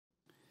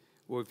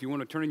Well, if you want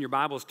to turn in your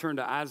Bibles, turn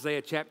to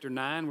Isaiah chapter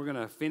 9. We're going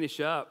to finish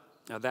up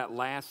that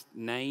last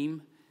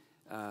name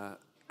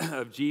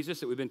of Jesus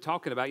that we've been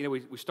talking about. You know,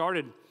 we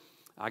started,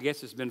 I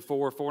guess it's been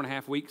four and a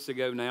half weeks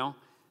ago now,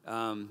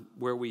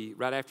 where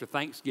right after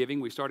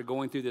Thanksgiving, we started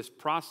going through this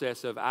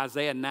process of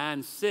Isaiah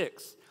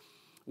 9:6,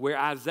 where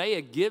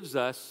Isaiah gives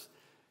us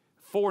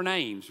four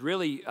names.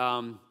 Really,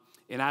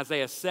 in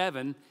Isaiah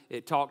 7,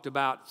 it talked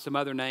about some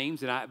other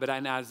names, but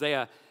in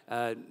Isaiah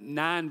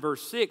 9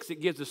 verse 6,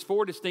 it gives us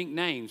four distinct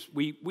names.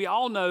 We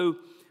all know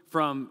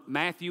from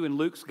Matthew and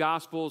Luke's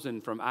Gospels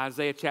and from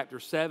Isaiah chapter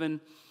 7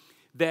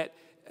 that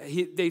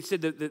they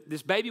said that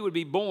this baby would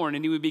be born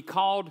and he would be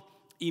called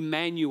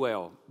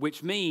Emmanuel,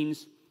 which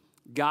means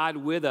God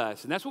with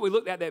us. And that's what we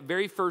looked at that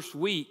very first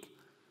week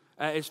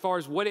as far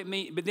as what it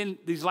means. But then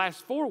these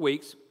last 4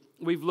 weeks,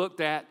 we've looked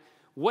at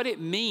what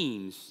it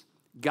means,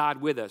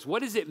 God with us.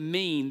 What does it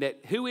mean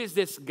who is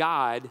this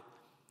God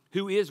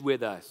who is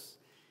with us?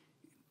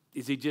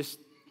 Is he just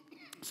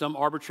some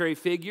arbitrary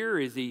figure?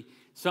 Is he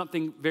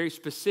something very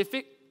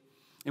specific?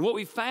 And what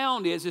we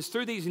found is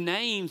through these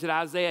names that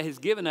Isaiah has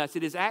given us,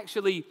 it has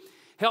actually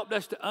helped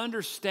us to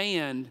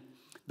understand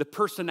the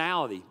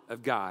personality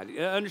of God,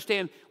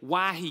 understand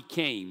why he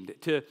came,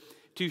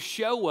 to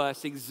show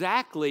us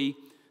exactly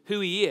who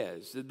he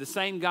is, the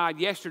same God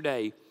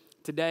yesterday,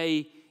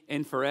 today,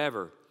 and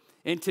forever.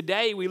 And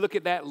today we look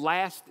at that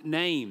last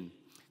name.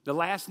 The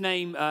last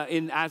name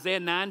in Isaiah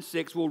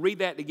 9:6, we'll read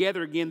that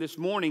together again this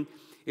morning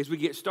as we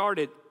get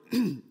started,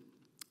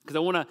 because I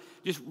want to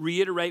just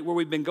reiterate where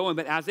we've been going.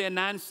 But Isaiah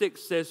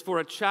 9:6 says, "For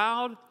a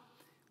child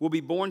will be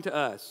born to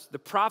us." The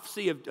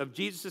prophecy of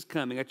Jesus is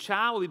coming. A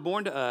child will be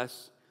born to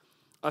us,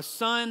 a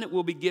son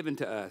will be given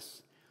to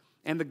us,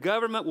 and the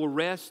government will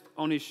rest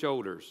on his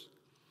shoulders.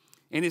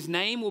 And his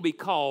name will be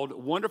called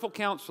Wonderful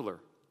Counselor,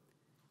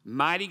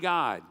 Mighty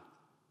God,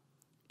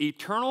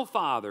 Eternal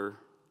Father,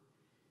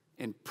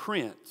 and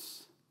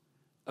Prince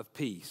of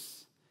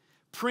Peace.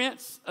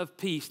 Prince of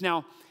Peace.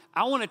 Now,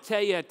 I want to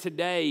tell you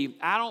today,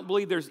 I don't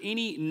believe there's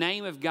any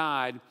name of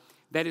God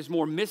that is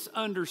more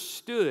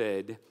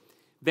misunderstood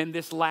than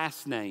this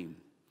last name.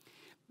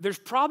 There's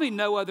probably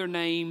no other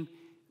name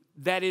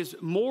that is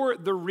more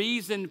the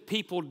reason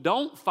people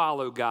don't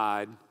follow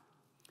God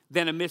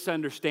than a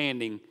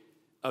misunderstanding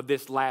of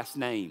this last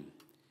name,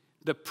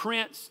 the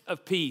Prince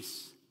of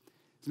Peace.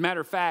 As a matter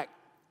of fact,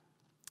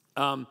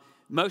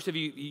 most of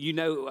you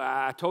know,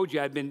 I told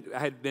you I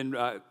had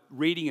been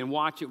reading a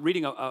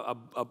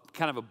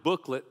kind of a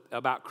booklet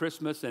about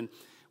Christmas and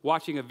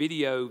watching a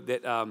video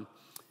that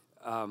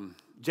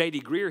J.D.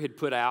 Greer had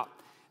put out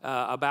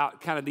about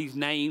kind of these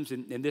names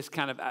and this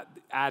kind of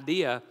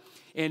idea.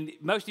 And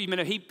most of you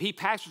know he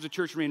pastors a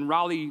church in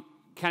Raleigh,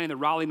 kind of in the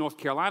Raleigh, North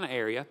Carolina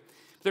area.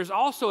 There's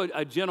also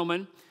a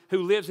gentleman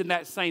who lives in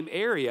that same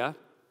area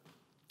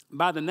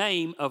by the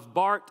name of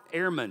Bart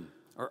Ehrman,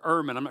 or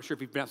Ehrman. I'm not sure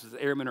if he pronounces it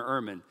Ehrman or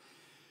Ehrman.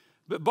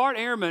 But Bart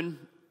Ehrman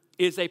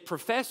is a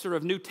professor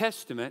of New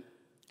Testament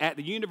at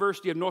the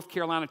University of North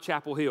Carolina,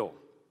 Chapel Hill.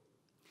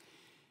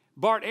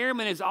 Bart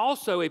Ehrman is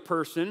also a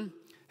person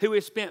who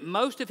has spent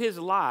most of his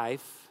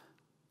life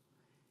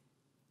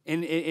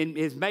and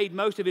has made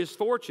most of his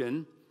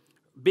fortune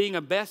being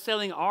a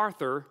best-selling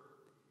author,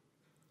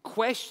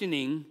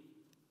 questioning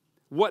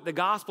what the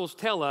Gospels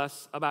tell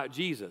us about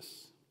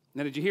Jesus.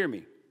 Now, did you hear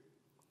me?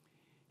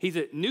 He's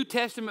a New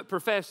Testament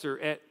professor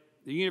at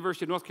the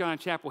University of North Carolina,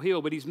 Chapel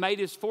Hill, but he's made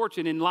his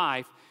fortune in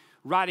life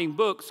writing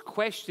books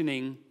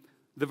questioning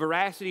the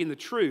veracity and the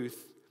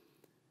truth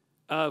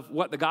of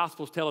what the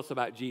Gospels tell us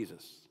about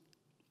Jesus.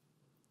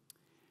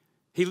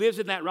 He lives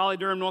in that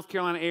Raleigh-Durham, North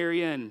Carolina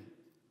area,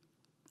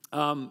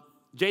 and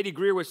J.D.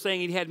 Greer was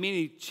saying he'd had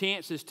many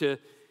chances to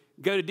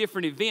go to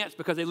different events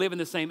because they live in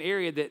the same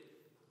area that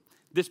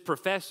this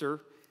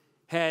professor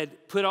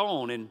had put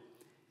on. And he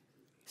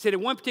said at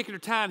one particular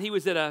time he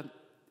was at an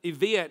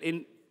event,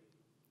 and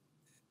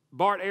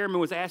Bart Ehrman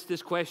was asked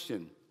this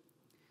question: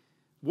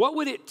 what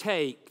would it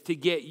take to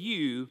get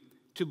you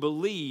to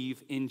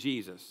believe in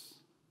Jesus?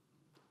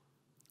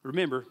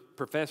 Remember,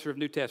 professor of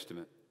New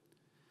Testament.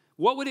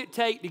 What would it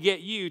take to get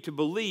you to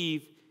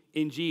believe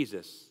in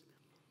Jesus?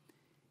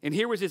 And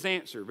here was his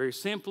answer, very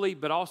simply,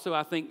 but also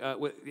I think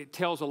it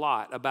tells a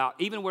lot about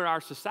even where our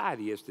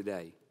society is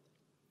today.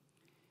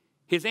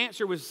 His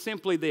answer was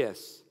simply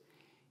this: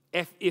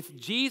 if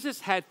Jesus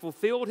had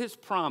fulfilled his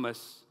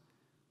promise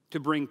to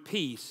bring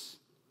peace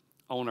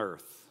on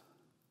earth,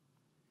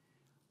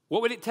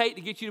 what would it take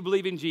to get you to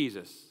believe in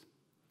Jesus?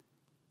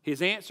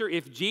 His answer: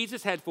 if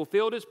Jesus had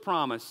fulfilled his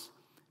promise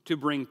to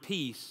bring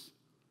peace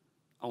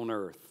on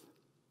earth.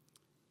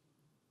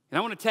 And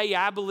I want to tell you,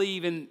 I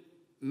believe in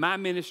my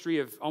ministry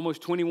of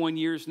almost 21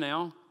 years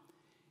now.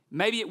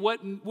 Maybe it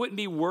wouldn't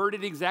be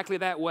worded exactly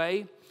that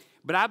way,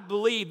 but I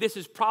believe this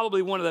is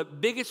probably one of the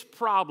biggest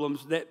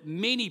problems that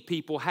many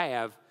people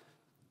have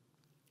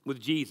with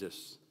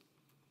Jesus.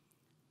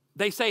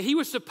 They say he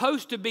was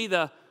supposed to be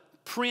the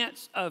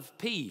Prince of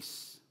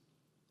Peace,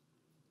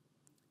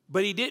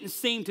 but he didn't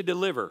seem to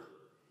deliver.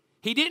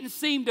 He didn't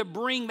seem to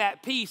bring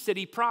that peace that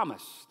he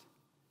promised.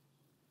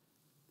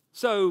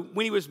 So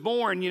when he was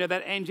born,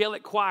 that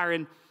angelic choir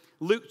in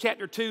Luke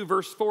chapter 2,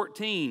 verse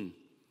 14,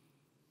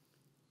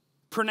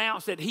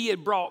 pronounced that he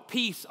had brought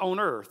peace on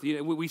earth.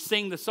 We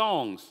sing the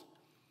songs,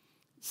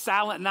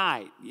 Silent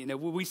Night.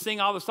 We sing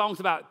all the songs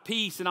about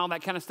peace and all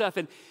that kind of stuff.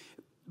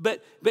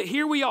 But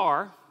here we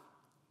are.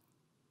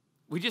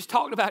 We just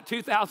talked about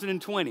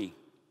 2020.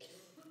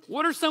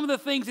 What are some of the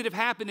things that have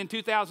happened in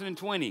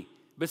 2020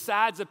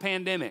 besides a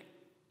pandemic?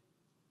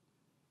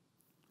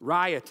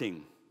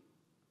 Rioting.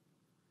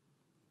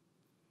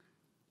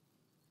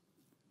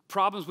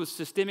 Problems with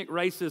systemic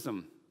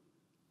racism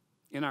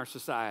in our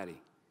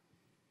society.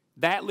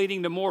 That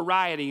leading to more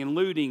rioting and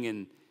looting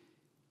and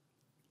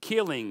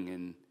killing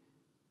and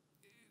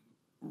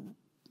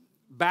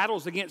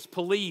battles against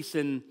police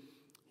and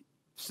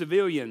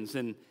civilians.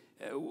 And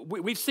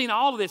we've seen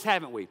all of this,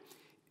 haven't we?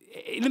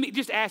 Let me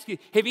just ask you,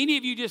 have any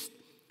of you just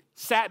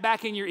sat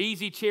back in your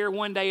easy chair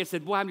one day and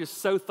said, boy, I'm just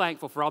so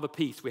thankful for all the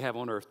peace we have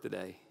on earth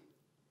today?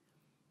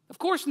 Of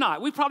course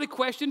not. We probably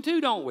question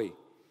too, don't we?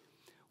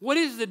 What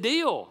is the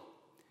deal?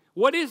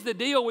 What is the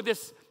deal with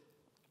this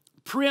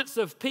Prince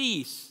of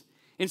Peace?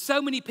 And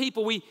so many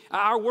people,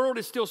 our world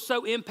is still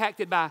so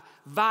impacted by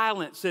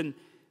violence and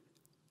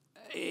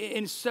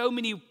so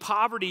many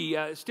poverty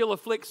still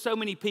afflicts so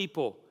many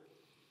people.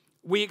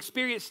 We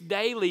experience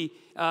daily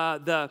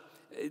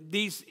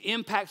these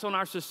impacts on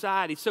our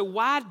society. So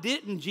why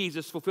didn't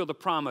Jesus fulfill the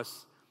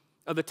promise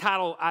of the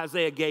title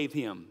Isaiah gave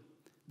him,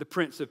 the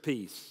Prince of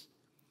Peace?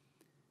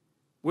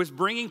 Was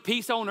bringing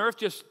peace on earth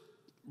just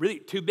really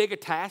too big a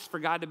task for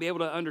God to be able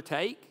to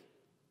undertake?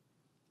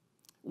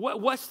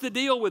 What's the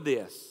deal with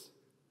this?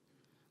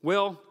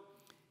 Well,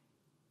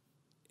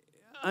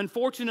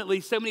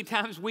 unfortunately, so many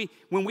times when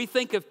we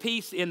think of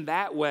peace in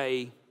that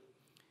way,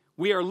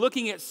 we are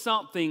looking at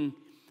something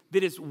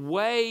that is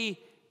way,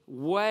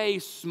 way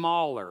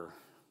smaller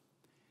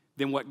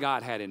than what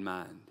God had in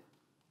mind.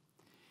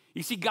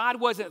 You see, God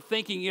wasn't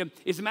thinking,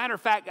 as a matter of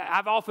fact,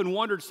 I've often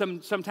wondered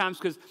sometimes,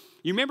 because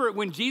you remember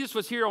when Jesus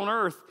was here on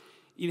earth,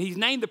 he's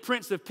named the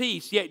Prince of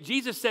Peace, yet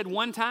Jesus said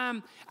one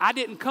time, I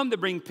didn't come to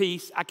bring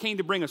peace, I came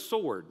to bring a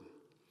sword.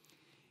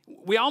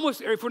 We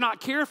almost, if we're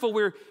not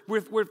careful,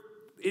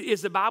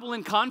 is the Bible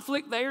in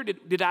conflict there?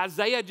 Did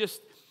Isaiah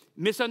just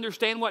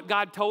misunderstand what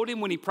God told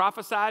him when he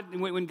prophesied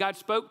and when God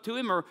spoke to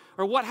him, or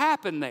what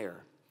happened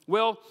there?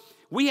 Well,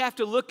 we have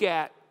to look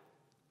at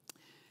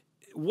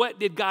what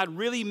did God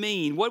really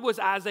mean? What was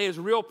Isaiah's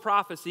real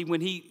prophecy when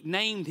he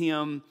named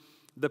him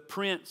the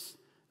Prince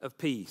of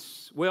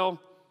Peace? Well,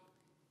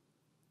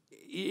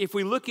 if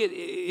we look at,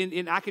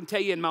 and I can tell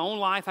you in my own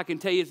life, I can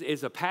tell you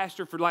as a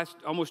pastor for the last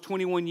almost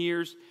 21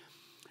 years,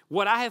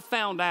 what I have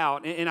found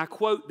out, and I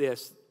quote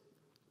this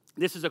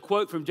is a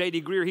quote from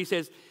J.D. Greear. He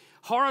says,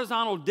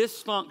 horizontal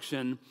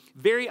dysfunction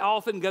very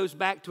often goes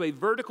back to a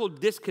vertical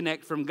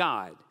disconnect from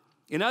God.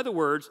 In other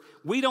words,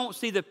 we don't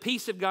see the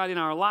peace of God in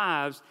our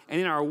lives and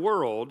in our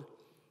world,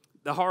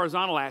 the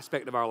horizontal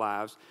aspect of our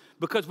lives,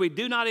 because we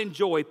do not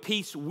enjoy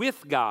peace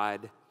with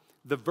God,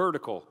 the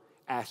vertical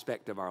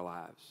aspect of our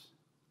lives.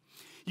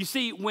 You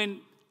see,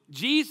 when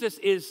Jesus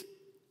is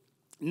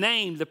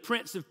named the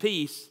Prince of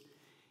Peace,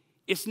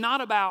 it's not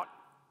about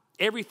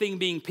everything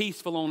being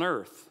peaceful on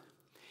earth.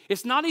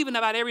 It's not even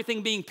about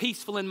everything being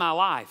peaceful in my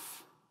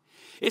life.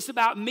 It's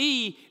about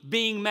me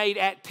being made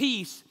at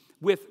peace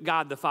with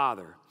God the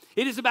Father.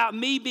 It is about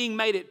me being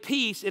made at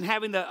peace and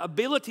having the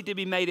ability to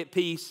be made at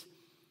peace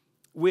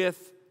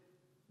with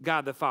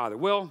God the Father.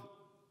 Well,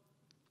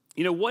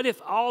 what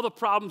if all the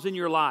problems in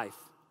your life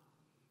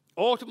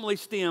ultimately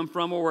stem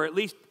from, or at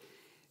least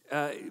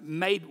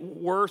made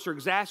worse or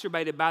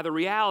exacerbated by the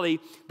reality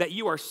that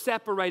you are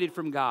separated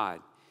from God?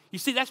 You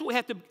see, that's what we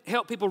have to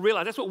help people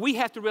realize. That's what we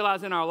have to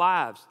realize in our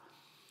lives,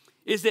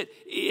 is that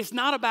it's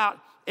not about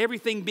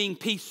everything being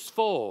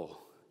peaceful.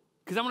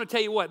 Because I'm going to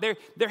tell you what, there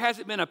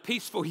hasn't been a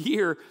peaceful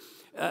year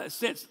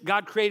since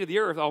God created the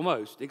earth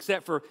almost,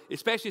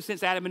 especially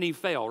since Adam and Eve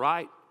fell,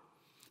 right?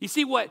 You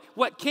see,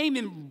 what came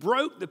and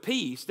broke the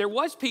peace, there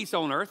was peace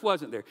on earth,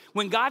 wasn't there?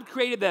 When God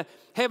created the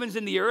heavens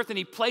and the earth and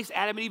he placed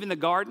Adam and Eve in the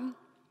garden,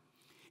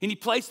 and he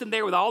placed them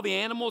there with all the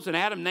animals, and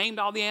Adam named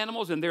all the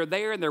animals, and they're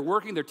there, and they're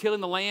working, they're tilling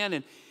the land,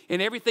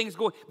 and everything's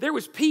going. There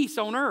was peace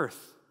on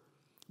earth.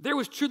 There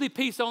was truly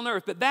peace on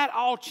earth, but that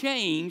all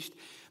changed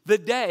the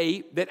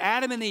day that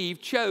Adam and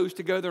Eve chose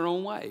to go their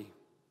own way.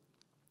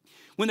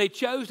 When they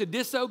chose to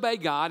disobey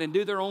God and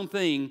do their own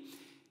thing,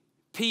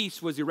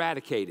 peace was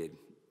eradicated.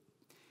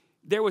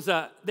 There was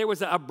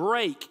a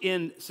break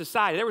in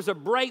society. There was a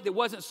break that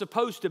wasn't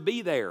supposed to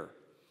be there.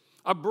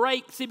 A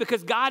break, see,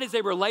 because God is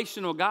a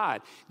relational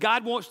God.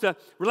 God wants to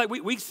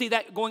relate. We see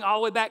that going all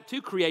the way back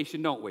to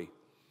creation, don't we?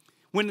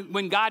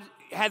 When God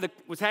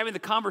was having the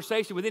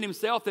conversation within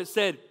himself that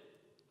said,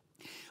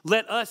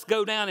 let us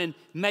go down and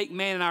make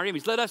man in our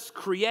image. Let us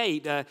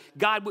create.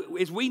 God,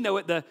 as we know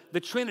it, the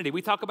Trinity.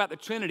 We talk about the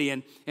Trinity,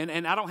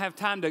 and I don't have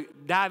time to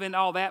dive into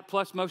all that,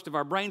 plus most of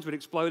our brains would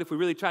explode if we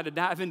really tried to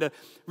dive into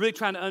really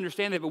trying to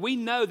understand it. But we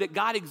know that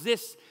God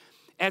exists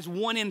as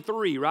one in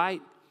three,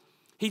 right?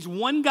 He's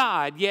one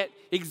God, yet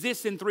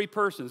exists in three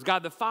persons,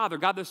 God the Father,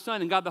 God the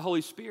Son, and God the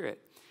Holy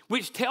Spirit,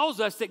 which tells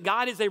us that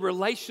God is a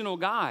relational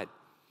God.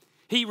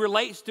 He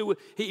relates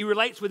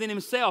within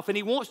himself, and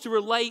he wants to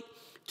relate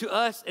to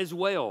us as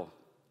well.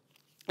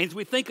 As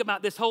we think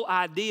about this whole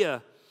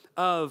idea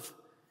of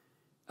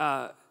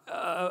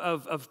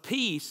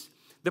peace,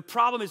 the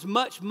problem is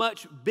much,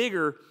 much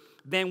bigger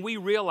than we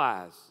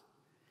realize.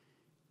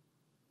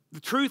 The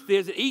truth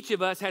is that each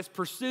of us has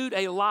pursued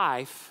a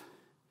life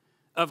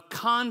of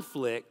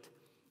conflict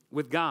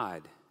with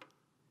God.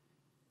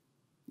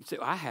 You say,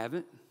 well, I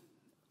haven't.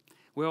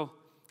 Well,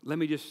 let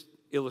me just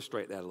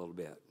illustrate that a little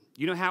bit.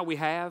 You know how we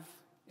have,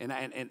 and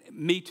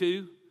me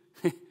too,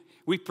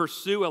 we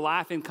pursue a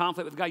life in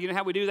conflict with God. You know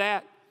how we do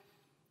that?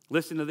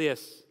 Listen to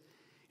this.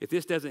 If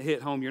this doesn't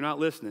hit home, you're not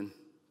listening.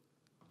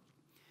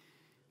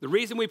 The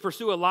reason we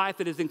pursue a life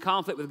that is in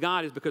conflict with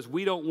God is because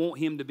we don't want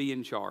him to be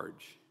in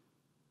charge.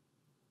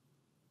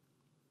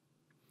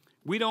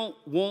 We don't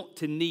want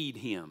to need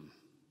him.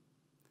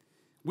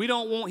 We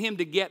don't want him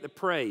to get the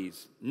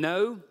praise.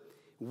 No,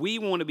 we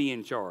want to be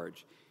in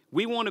charge.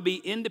 We want to be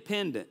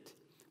independent.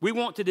 We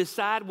want to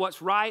decide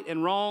what's right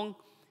and wrong,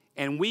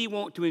 and we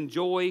want to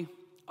enjoy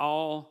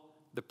all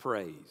the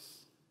praise.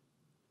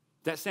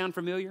 Does that sound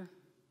familiar?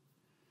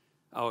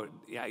 Oh,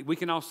 yeah, we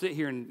can all sit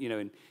here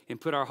and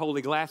put our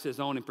holy glasses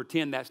on and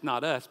pretend that's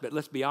not us, but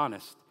let's be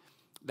honest,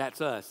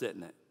 that's us,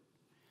 isn't it?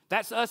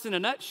 That's us in a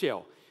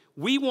nutshell.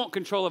 We want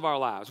control of our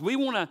lives. We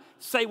want to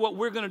say what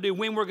we're going to do,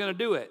 when we're going to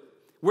do it,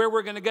 where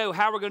we're going to go,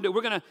 how we're going to do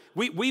it.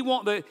 We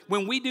want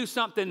when we do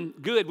something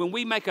good, when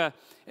we make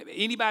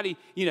anybody,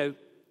 any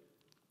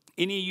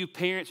of you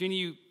parents,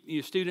 any of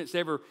you students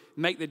ever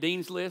make the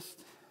dean's list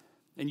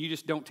and you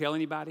just don't tell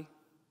anybody?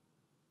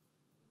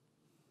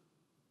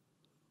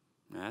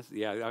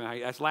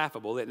 That's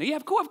laughable, isn't it? Yeah,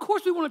 of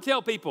course we want to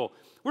tell people.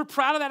 We're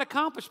proud of that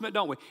accomplishment,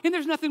 don't we? And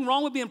there's nothing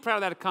wrong with being proud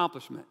of that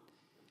accomplishment.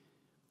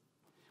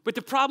 But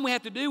the problem we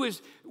have to do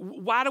is,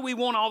 why do we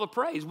want all the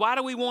praise? Why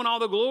do we want all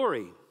the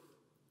glory?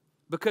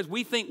 Because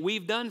we think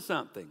we've done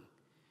something.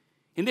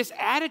 And this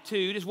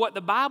attitude is what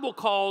the Bible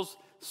calls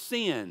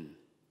sin.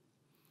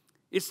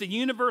 It's the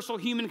universal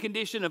human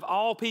condition of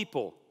all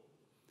people.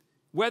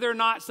 Whether or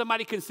not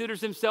somebody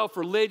considers himself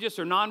religious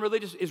or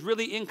non-religious is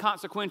really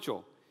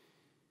inconsequential.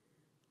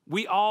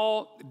 We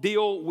all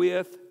deal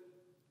with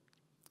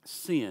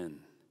sin.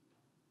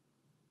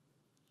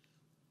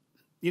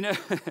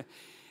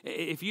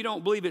 If you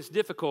don't believe it's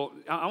difficult,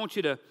 I want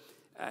you to,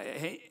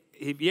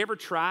 have you ever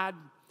tried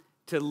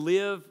to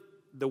live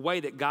the way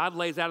that God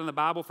lays out in the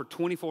Bible for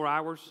 24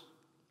 hours?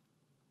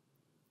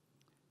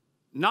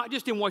 Not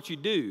just in what you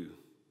do,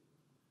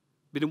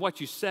 but in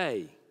what you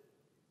say,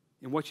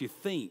 in what you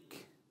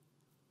think.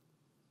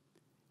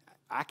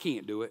 I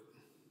can't do it.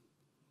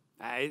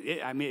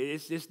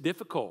 It's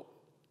difficult.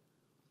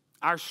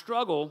 Our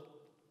struggle,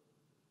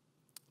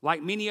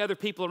 like many other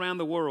people around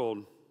the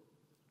world,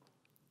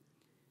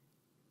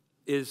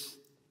 is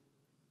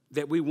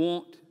that we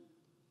want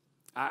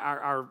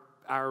our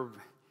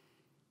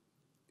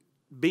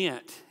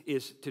bent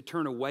is to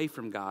turn away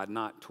from God,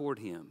 not toward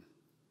him.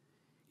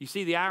 You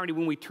see the irony,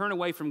 when we turn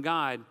away from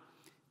God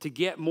to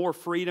get more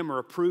freedom or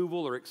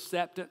approval or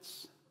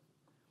acceptance,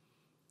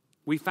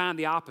 we find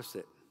the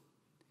opposite.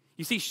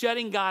 You see,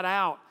 shutting God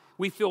out,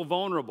 we feel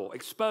vulnerable,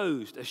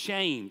 exposed,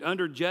 ashamed,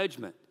 under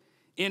judgment,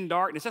 in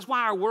darkness. That's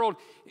why our world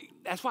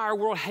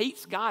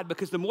hates God,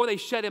 because the more they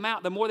shut him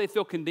out, the more they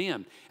feel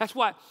condemned. That's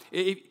why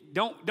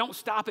don't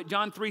stop at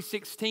John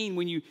 3:16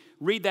 when you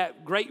read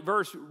that great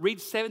verse. Read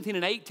 17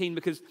 and 18,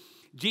 because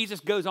Jesus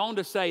goes on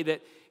to say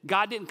that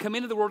God didn't come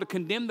into the world to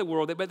condemn the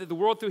world, but that the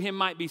world through him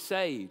might be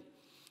saved.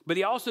 But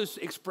he also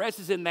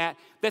expresses in that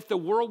the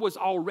world was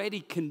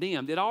already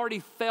condemned. It already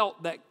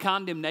felt that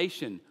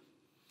condemnation.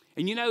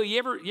 And you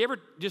ever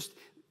just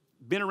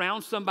been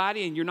around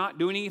somebody and you're not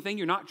doing anything,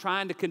 you're not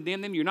trying to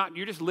condemn them,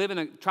 you're just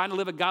trying to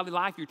live a godly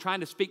life, you're trying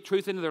to speak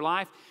truth into their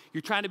life,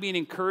 you're trying to be an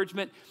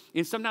encouragement,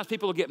 and sometimes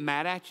people will get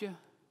mad at you,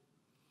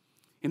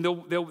 and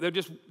they'll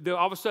just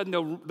all of a sudden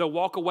they'll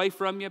walk away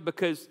from you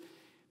because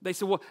they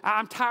say, well,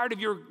 I'm tired of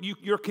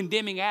your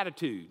condemning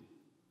attitude.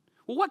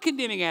 Well, what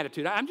condemning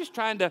attitude? I'm just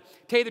trying to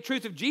tell you the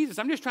truth of Jesus.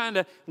 I'm just trying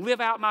to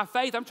live out my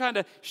faith. I'm trying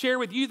to share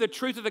with you the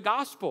truth of the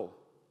gospel.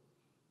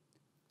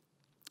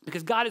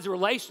 Because God is a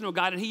relational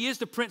God, and he is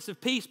the Prince of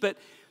Peace, but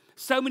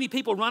so many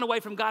people run away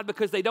from God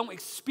because they don't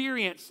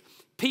experience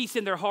peace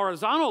in their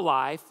horizontal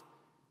life,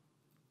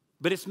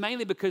 but it's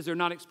mainly because they're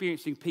not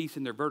experiencing peace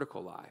in their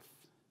vertical life.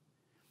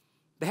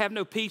 They have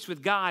no peace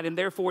with God, and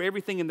therefore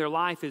everything in their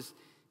life is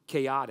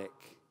chaotic.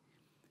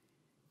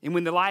 And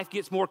when the life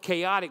gets more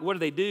chaotic, what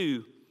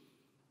do?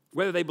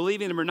 Whether they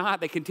believe in him or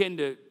not, they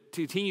continue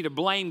to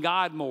blame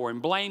God more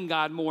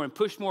and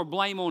push more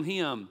blame on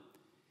him.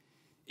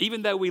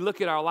 Even though we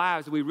look at our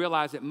lives and we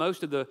realize that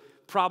most of the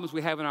problems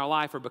we have in our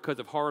life are because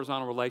of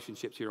horizontal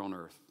relationships here on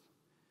earth.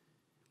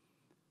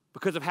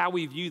 Because of how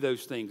we view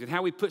those things and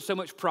how we put so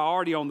much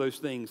priority on those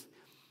things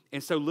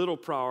and so little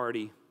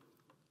priority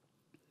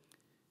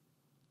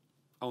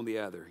on the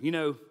other.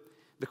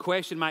 The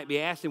question might be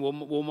asking, well,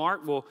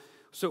 Mark,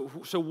 So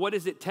what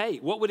does it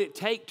take? What would it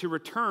take to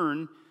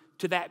return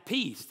to that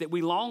peace that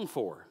we long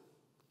for?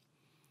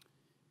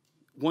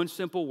 One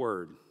simple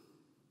word: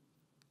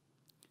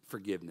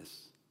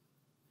 forgiveness.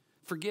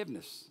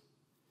 Forgiveness.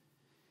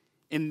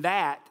 And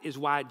that is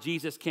why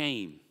Jesus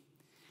came.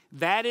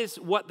 That is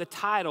what the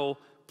title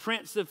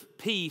Prince of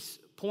Peace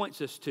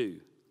points us to.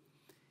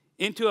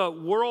 Into a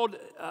world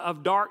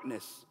of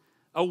darkness,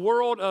 a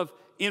world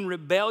in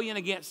rebellion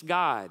against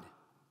God.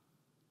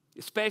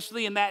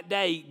 Especially in that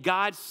day,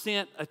 God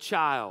sent a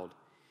child.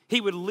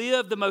 He would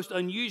live the most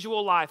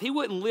unusual life. He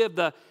wouldn't live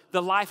the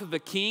life of a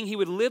king. He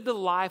would live the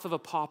life of a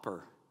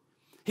pauper.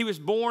 He was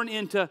born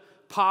into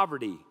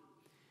poverty.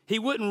 He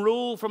wouldn't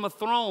rule from a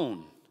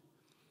throne.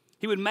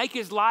 He would make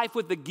his life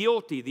with the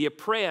guilty, the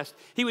oppressed.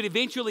 He would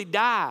eventually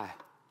die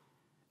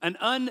an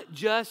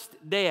unjust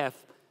death,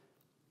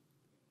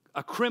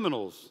 a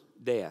criminal's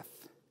death.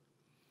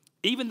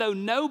 Even though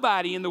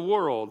nobody in the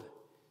world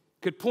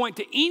could point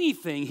to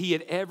anything he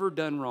had ever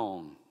done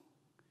wrong.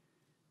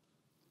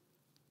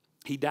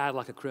 He died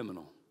like a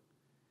criminal.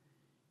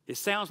 It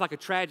sounds like a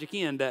tragic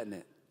end, doesn't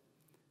it?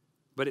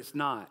 But it's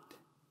not.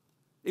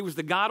 It was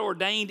the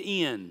God-ordained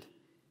end.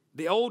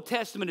 The Old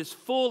Testament is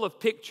full of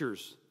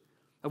pictures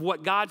of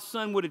what God's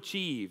Son would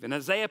achieve. And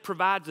Isaiah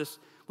provides us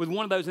with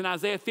one of those in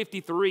Isaiah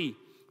 53,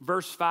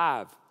 verse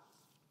 5.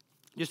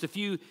 Just a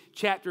few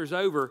chapters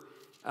over,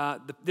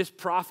 this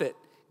prophet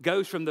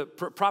goes from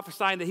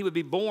prophesying that he would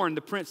be born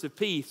the Prince of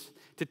Peace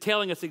to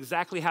telling us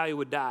exactly how he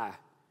would die.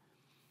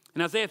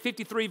 In Isaiah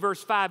 53,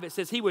 verse 5, it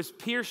says, He was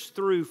pierced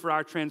through for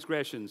our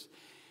transgressions.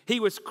 He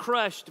was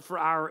crushed for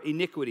our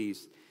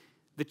iniquities.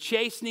 The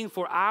chastening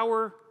for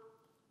our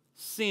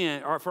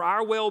sin, or for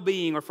our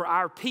well-being, or for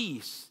our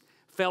peace,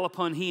 fell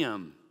upon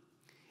him.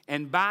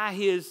 And by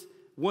his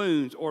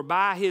wounds, or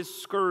by his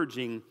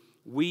scourging,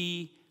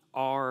 we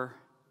are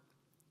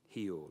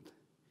healed.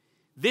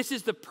 This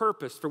is the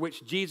purpose for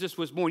which Jesus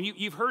was born.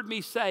 You've heard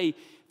me say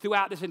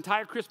throughout this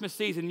entire Christmas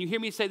season, and you hear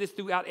me say this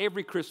throughout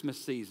every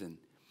Christmas season,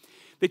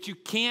 that you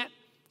can't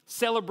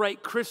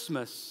celebrate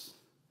Christmas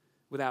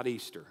without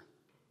Easter.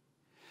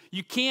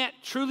 You can't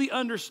truly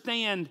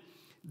understand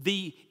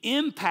the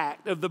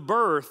impact of the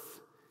birth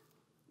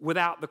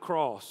without the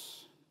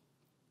cross.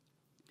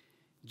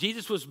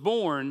 Jesus was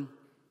born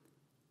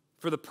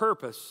for the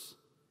purpose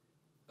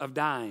of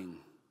dying,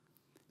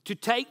 to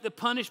take the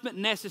punishment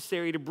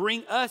necessary to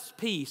bring us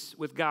peace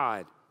with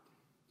God.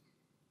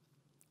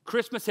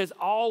 Christmas has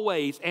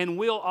always and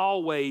will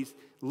always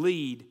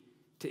lead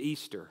to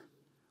Easter.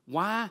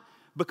 Why?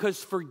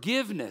 Because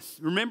forgiveness.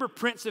 Remember,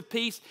 Prince of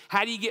Peace?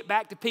 How do you get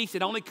back to peace?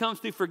 It only comes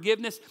through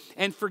forgiveness,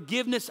 and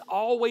forgiveness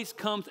always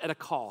comes at a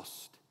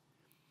cost.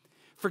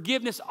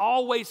 Forgiveness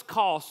always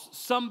costs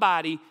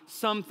somebody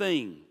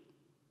something,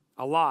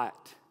 a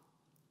lot.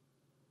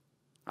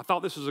 I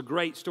thought this was a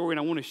great story, and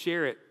I want to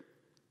share it.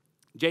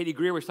 J.D.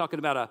 Greear was talking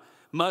about a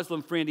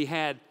Muslim friend he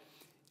had.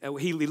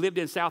 He lived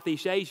in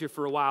Southeast Asia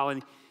for a while,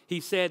 and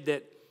he said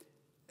that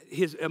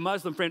a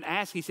Muslim friend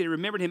asked, he said he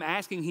remembered him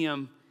asking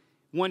him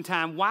one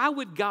time, why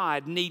would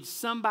God need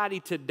somebody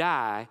to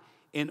die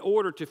in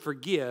order to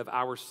forgive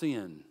our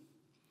sin?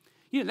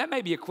 You know, that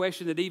may be a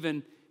question that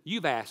even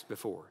you've asked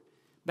before.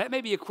 That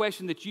may be a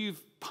question that you've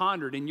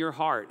pondered in your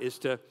heart as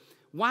to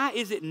why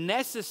is it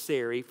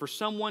necessary for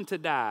someone to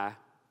die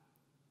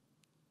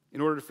in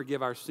order to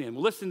forgive our sin?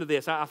 Well, listen to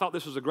this. I thought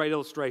this was a great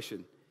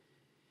illustration.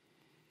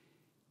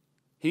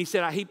 He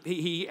said,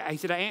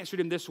 I answered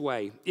him this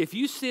way. If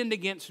you sinned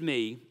against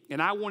me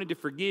and I wanted to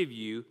forgive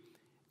you,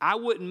 I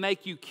wouldn't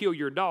make you kill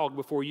your dog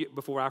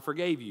before I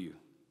forgave you.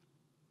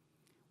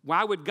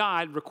 Why would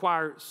God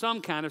require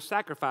some kind of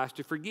sacrifice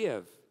to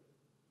forgive?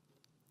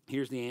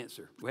 Here's the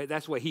answer.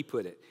 That's the way he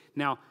put it.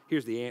 Now,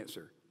 here's the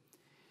answer.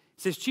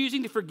 It says,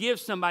 choosing to forgive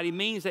somebody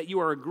means that you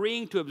are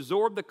agreeing to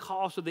absorb the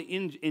cost of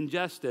the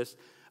injustice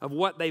of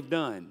what they've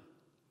done.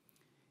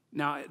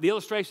 Now, the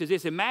illustration is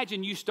this.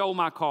 Imagine you stole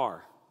my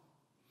car.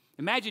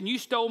 Imagine you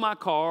stole my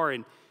car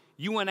and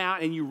you went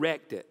out and you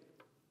wrecked it.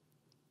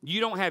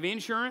 You don't have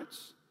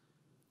insurance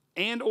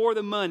and or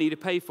the money to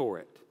pay for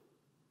it.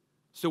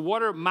 So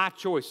what are my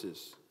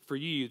choices for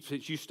you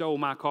since you stole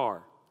my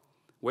car?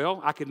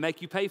 Well, I could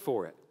make you pay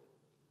for it.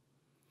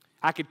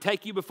 I could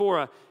take you before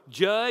a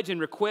judge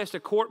and request a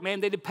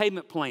court-mandated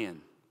payment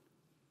plan.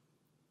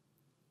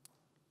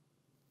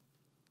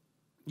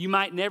 You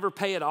might never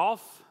pay it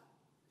off,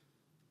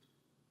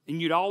 and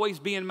you'd always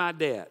be in my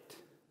debt.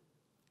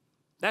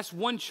 That's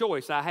one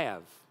choice I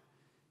have.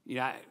 You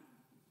know,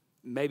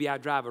 maybe I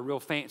drive a real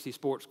fancy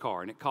sports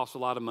car, and it costs a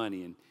lot of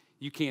money, and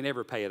you can't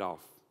ever pay it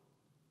off.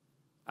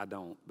 I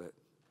don't, but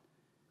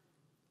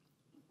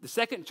the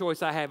second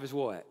choice I have is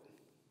what?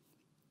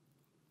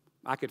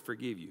 I could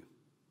forgive you.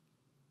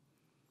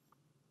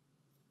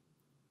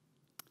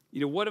 You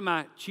know, what am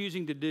I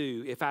choosing to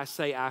do if I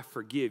say I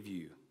forgive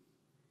you?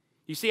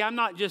 You see, I'm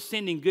not just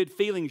sending good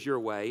feelings your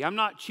way. I'm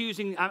not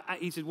choosing,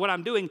 he said, what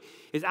I'm doing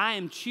is I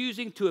am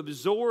choosing to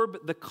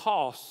absorb the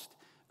cost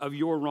of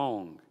your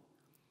wrong.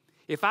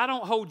 If I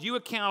don't hold you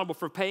accountable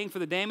for paying for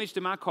the damage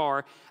to my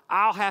car,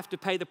 I'll have to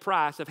pay the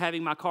price of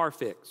having my car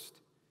fixed.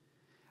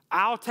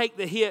 I'll take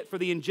the hit for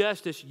the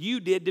injustice you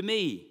did to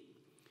me.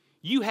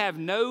 You have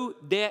no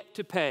debt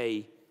to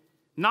pay,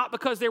 not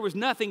because there was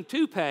nothing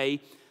to pay,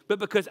 but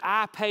because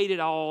I paid it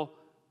all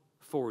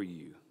for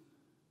you.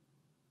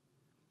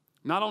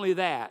 Not only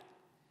that,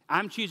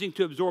 I'm choosing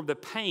to absorb the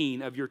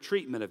pain of your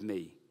treatment of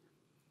me.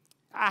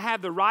 I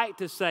have the right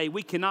to say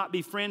we cannot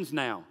be friends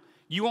now.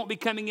 You won't be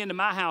coming into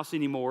my house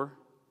anymore.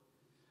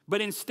 But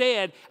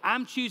instead,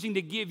 I'm choosing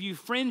to give you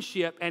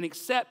friendship and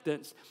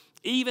acceptance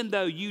even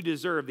though you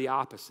deserve the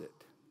opposite.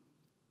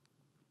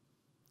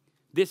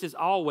 This is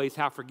always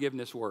how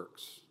forgiveness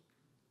works.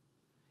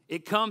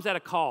 It comes at a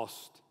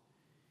cost.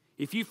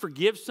 If you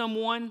forgive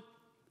someone,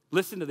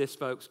 listen to this,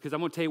 folks, because I'm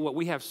going to tell you what,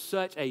 we have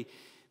such a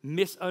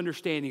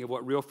misunderstanding of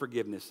what real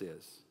forgiveness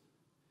is.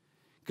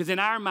 Because in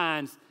our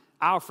minds,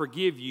 I'll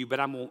forgive you, but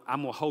I'm going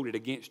to hold it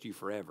against you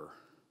forever.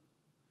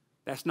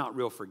 That's not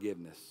real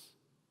forgiveness.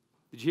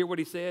 Did you hear what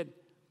he said?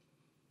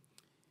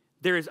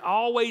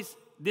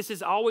 This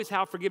is always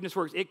how forgiveness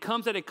works. It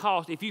comes at a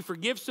cost. If you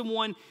forgive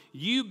someone,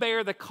 you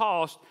bear the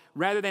cost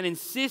rather than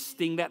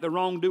insisting that the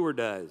wrongdoer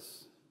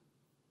does.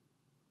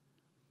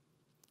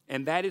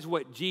 And that is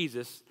what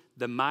Jesus,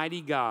 the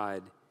mighty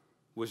God,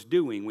 was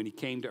doing when he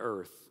came to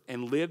earth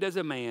and lived as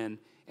a man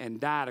and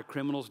died a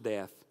criminal's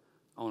death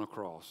on a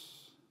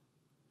cross.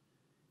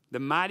 The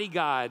mighty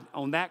God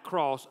on that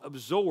cross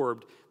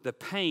absorbed the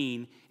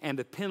pain and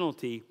the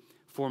penalty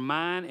for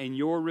mine and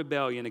your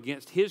rebellion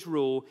against his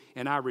rule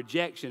and our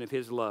rejection of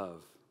his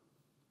love.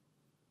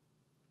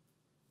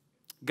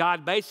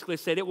 God basically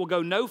said, it will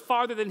go no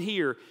farther than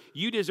here.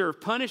 You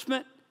deserve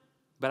punishment,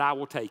 but I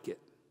will take it.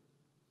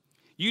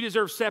 You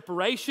deserve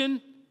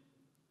separation,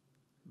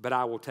 but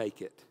I will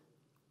take it.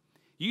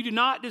 You do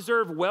not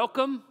deserve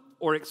welcome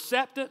or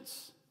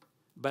acceptance,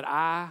 but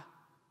I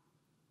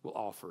will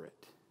offer it.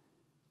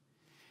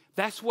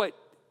 That's why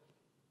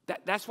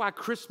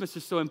Christmas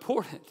is so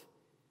important.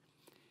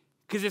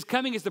 Because his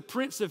coming as the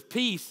Prince of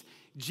Peace,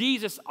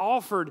 Jesus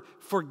offered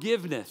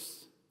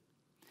forgiveness.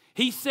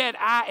 He said,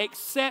 I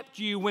accept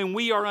you when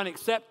we are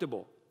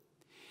unacceptable.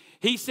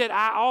 He said,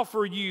 I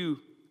offer you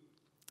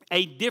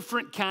a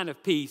different kind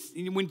of peace.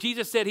 When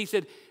Jesus said, he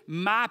said,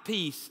 my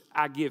peace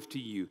I give to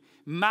you.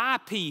 My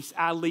peace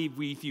I leave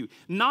with you.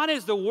 Not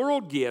as the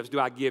world gives do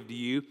I give to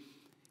you,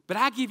 but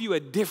I give you a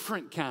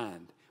different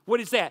kind. What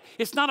is that?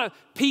 It's not a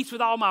peace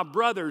with all my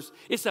brothers.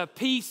 It's a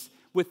peace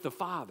with the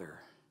Father.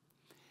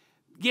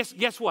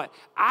 Guess what?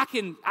 I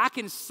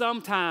can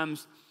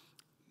sometimes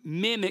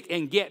mimic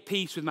and get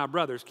peace with my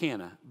brothers,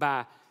 can I?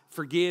 By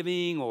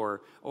forgiving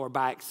or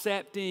by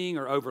accepting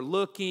or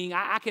overlooking.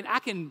 I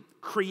can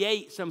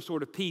create some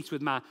sort of peace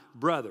with my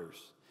brothers.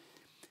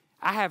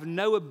 I have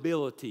no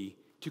ability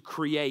to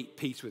create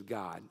peace with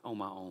God on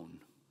my own.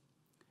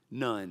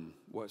 None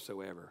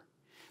whatsoever.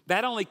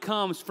 That only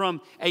comes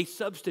from a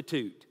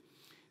substitute.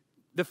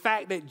 The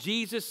fact that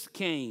Jesus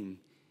came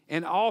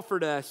and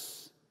offered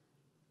us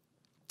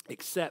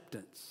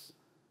acceptance.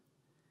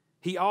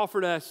 He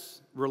offered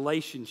us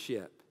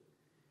relationship.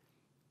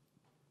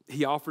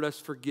 He offered us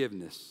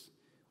forgiveness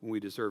when we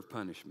deserve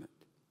punishment.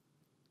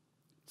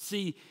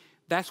 See,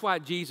 that's why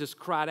Jesus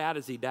cried out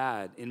as he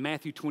died in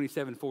Matthew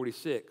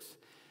 27:46.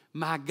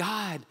 My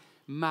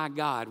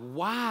God,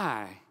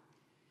 why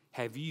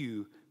have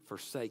you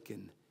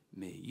forsaken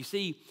me? You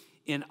see,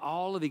 in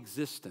all of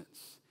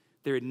existence,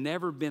 there had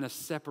never been a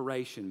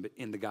separation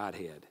in the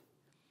Godhead.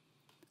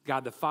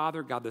 God the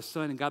Father, God the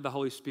Son, and God the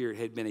Holy Spirit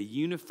had been a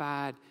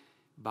unified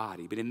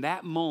body. But in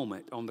that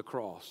moment on the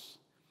cross,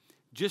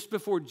 just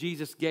before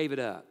Jesus gave it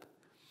up,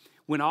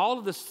 when all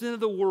of the sin of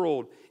the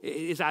world,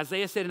 as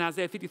Isaiah said in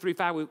Isaiah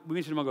 53:5, we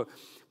mentioned a moment ago,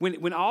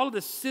 when all of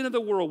the sin of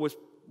the world was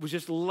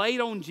just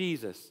laid on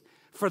Jesus,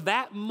 for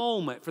that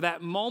moment, for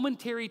that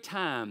momentary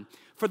time,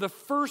 for the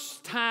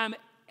first time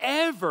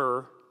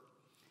ever,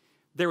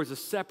 there was a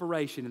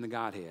separation in the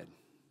Godhead.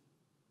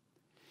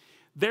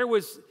 There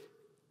was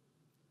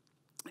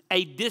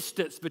a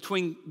distance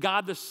between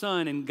God the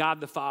Son and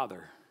God the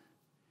Father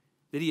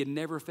that he had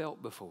never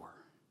felt before.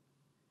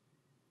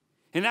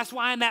 And that's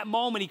why in that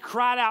moment he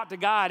cried out to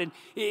God, and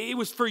it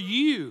was for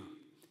you.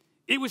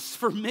 It was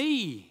for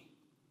me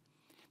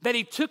that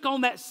he took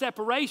on that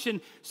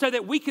separation so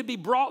that we could be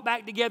brought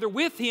back together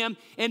with him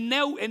and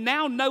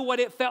now know what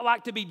it felt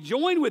like to be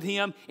joined with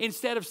him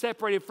instead of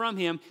separated from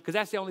him, because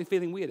that's the only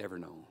feeling we had ever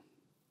known.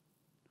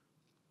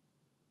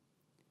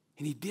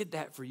 And he did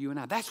that for you and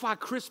I. That's why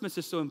Christmas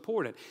is so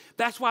important.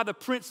 That's why the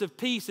Prince of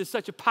Peace is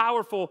such a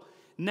powerful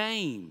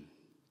name.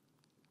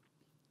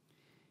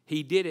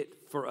 He did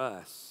it for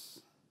us.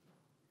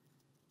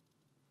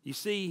 You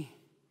see,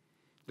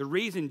 the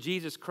reason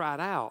Jesus cried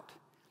out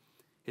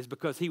is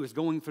because he was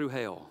going through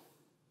hell.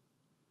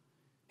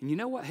 And you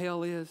know what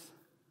hell is?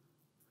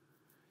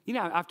 You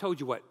know, I've told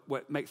you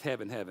what makes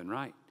heaven heaven,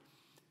 right?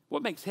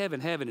 What makes heaven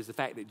heaven is the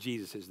fact that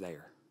Jesus is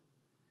there.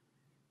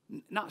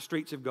 Not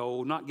streets of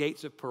gold, not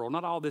gates of pearl,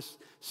 not all this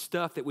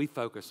stuff that we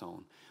focus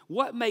on.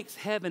 What makes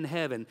heaven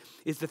heaven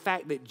is the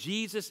fact that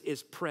Jesus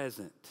is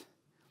present.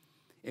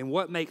 And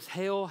what makes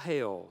hell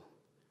hell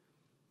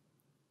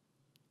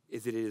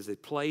is that it is a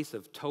place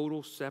of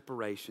total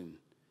separation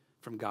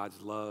from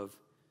God's love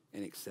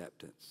and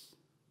acceptance.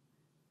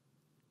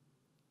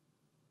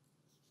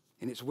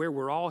 And it's where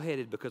we're all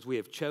headed because we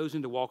have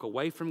chosen to walk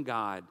away from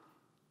God.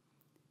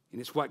 And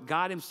it's what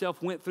God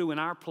himself went through in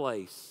our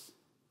place.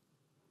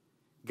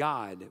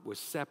 God was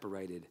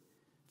separated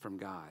from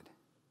God.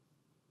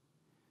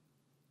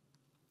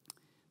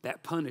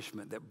 That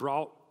punishment that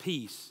brought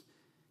peace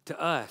to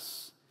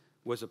us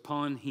was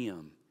upon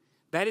him.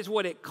 That is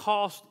what it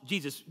cost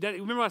Jesus.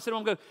 Remember what I said a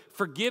moment ago?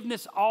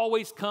 Forgiveness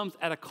always comes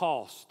at a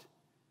cost.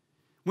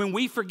 When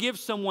we forgive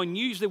someone,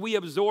 usually we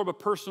absorb a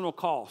personal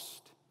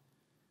cost.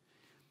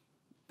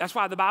 That's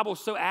why the Bible is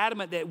so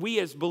adamant that we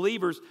as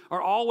believers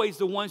are always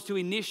the ones to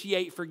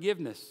initiate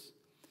forgiveness.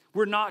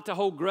 We're not to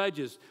hold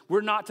grudges.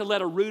 We're not to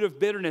let a root of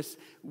bitterness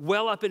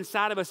well up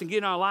inside of us and get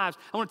in our lives.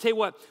 I want to tell you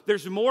what,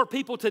 there's more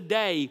people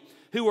today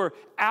who are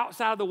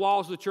outside of the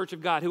walls of the church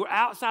of God, who are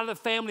outside of the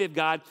family of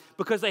God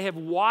because they have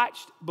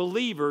watched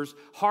believers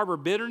harbor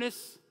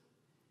bitterness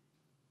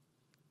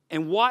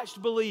and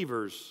watched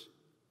believers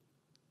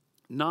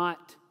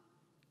not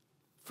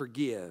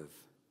forgive.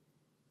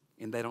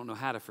 And they don't know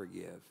how to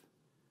forgive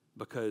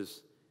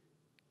because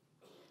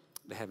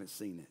they haven't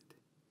seen it.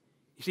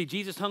 You see,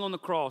 Jesus hung on the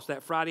cross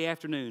that Friday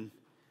afternoon,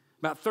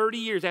 about 30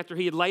 years after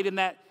he had laid in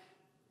that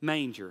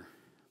manger.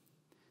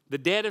 The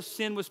debt of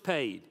sin was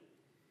paid.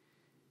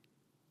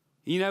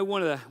 You know,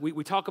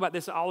 we talk about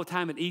this all the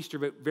time at Easter,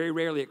 but very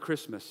rarely at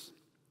Christmas.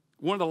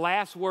 One of the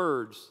last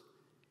words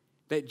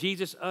that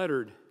Jesus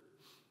uttered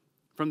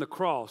from the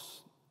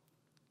cross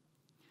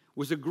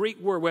was a Greek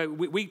word where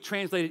we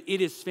translated,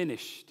 "It is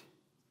finished."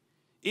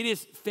 It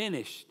is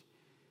finished.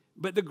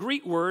 But the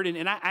Greek word,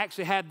 and I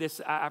actually had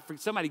this,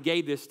 somebody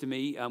gave this to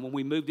me when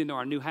we moved into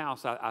our new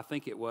house, I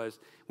think it was.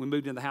 We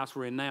moved into the house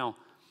we're in now.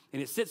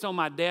 And it sits on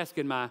my desk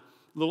in my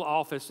little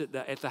office at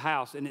the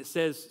house, and it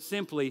says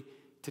simply,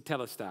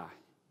 tetelestai.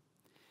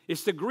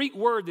 It's the Greek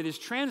word that is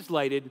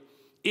translated,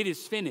 "It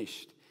is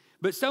finished."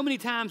 But so many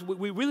times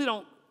we really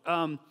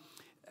don't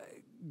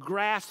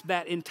grasp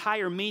that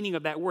entire meaning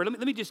of that word. Let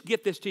me just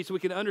get this to you so we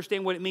can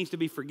understand what it means to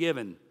be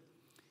forgiven.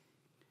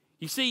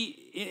 You see,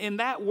 in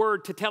that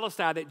word,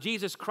 tetelestai, that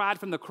Jesus cried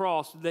from the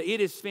cross, the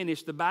 "it is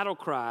finished," the battle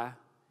cry,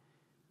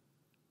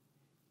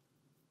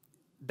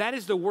 that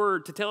is the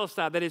word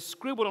tetelestai that is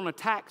scribbled on a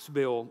tax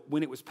bill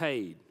when it was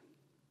paid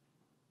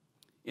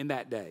in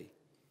that day.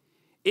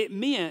 It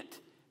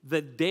meant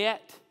the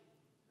debt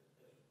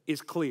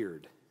is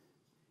cleared.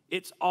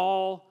 It's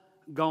all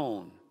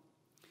gone.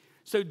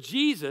 So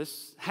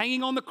Jesus,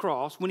 hanging on the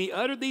cross, when he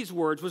uttered these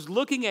words, was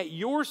looking at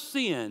your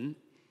sin.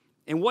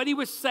 And what he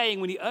was saying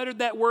when he uttered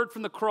that word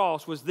from the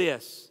cross was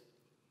this: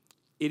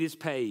 it is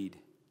paid.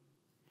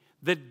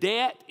 The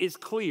debt is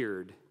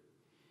cleared.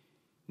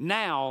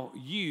 Now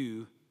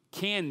you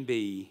can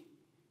be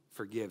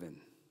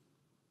forgiven.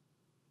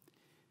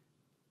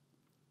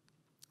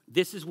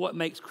 This is what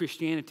makes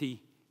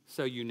Christianity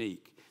so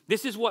unique.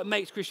 This is what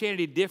makes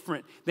Christianity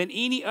different than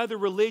any other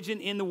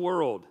religion in the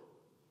world.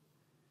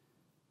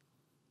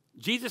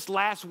 Jesus'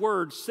 last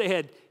words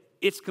said,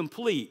 "It's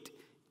complete.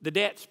 The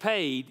debt's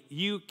paid,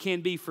 you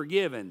can be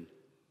forgiven."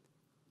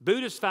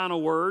 Buddha's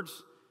final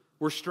words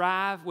were,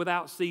 "Strive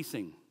without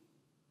ceasing."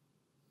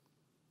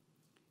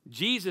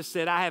 Jesus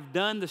said, "I have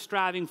done the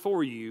striving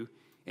for you,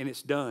 and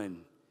it's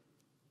done.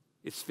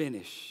 It's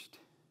finished."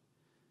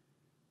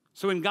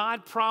 So when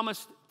God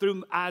promised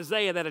through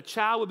Isaiah that a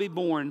child would be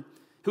born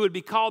who would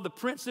be called the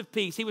Prince of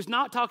Peace, he was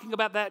not talking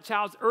about that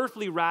child's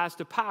earthly rise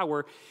to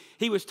power.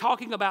 He was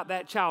talking about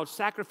that child's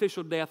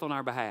sacrificial death on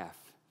our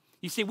behalf.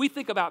 You see, we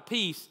think about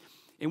peace,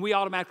 and we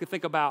automatically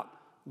think about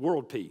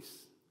world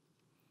peace.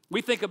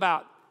 We think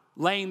about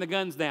laying the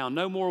guns down,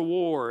 no more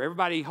war,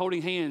 everybody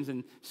holding hands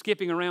and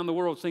skipping around the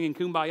world singing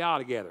Kumbaya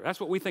together. That's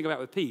what we think about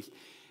with peace.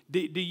 Do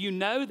you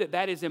know that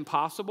that is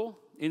impossible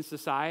in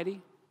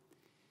society?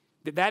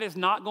 That is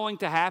not going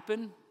to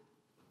happen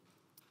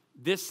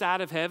this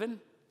side of heaven?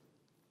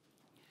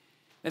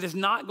 That is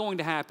not going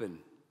to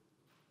happen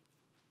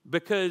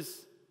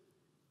because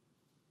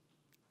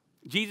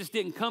Jesus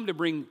didn't come to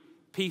bring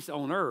peace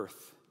on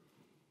earth.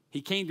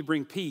 He came to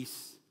bring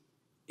peace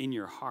in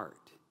your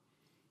heart.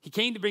 He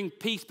came to bring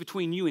peace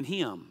between you and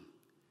him.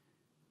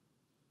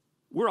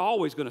 We're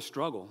always going to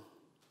struggle.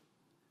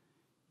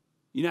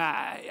 You know,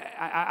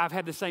 I've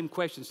had the same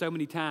question so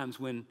many times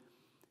when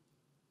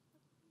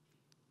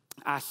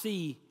I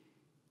see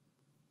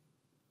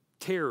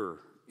terror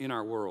in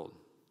our world,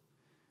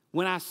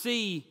 when I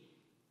see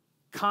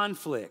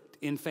conflict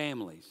in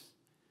families.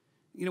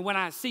 You know, when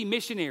I see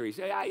missionaries,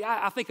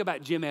 I think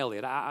about Jim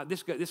Elliot. I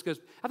think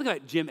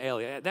about Jim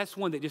Elliot. That's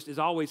one that just has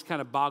always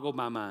kind of boggled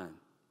my mind.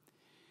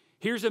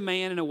 Here's a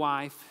man and a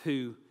wife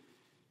who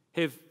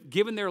have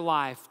given their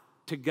life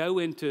to go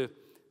into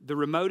the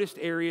remotest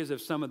areas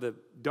of some of the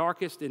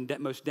darkest and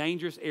most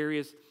dangerous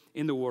areas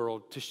in the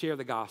world to share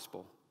the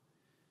gospel.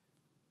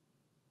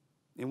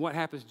 And what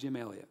happens to Jim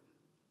Elliot?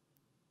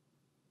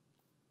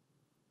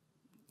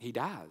 He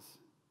dies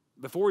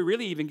before we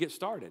really even get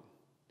started.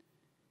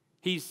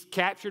 He's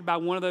captured by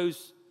one of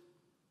those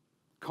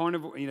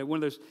carnivore,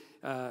 one of those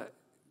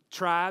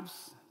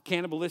tribes,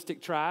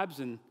 cannibalistic tribes,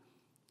 and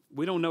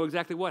we don't know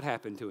exactly what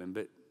happened to him,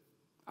 but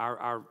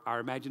our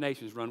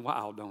imaginations run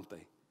wild, don't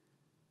they?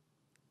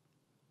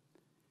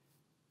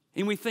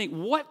 And we think,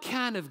 what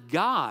kind of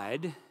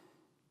God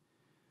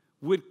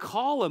would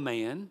call a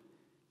man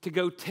to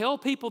go tell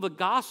people the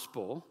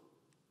gospel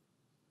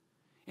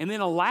and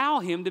then allow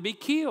him to be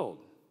killed?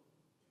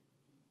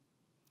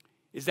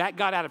 Is that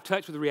God out of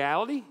touch with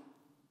reality?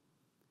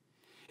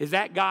 Is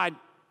that God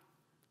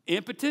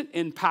impotent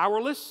and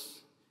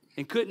powerless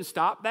and couldn't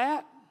stop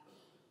that?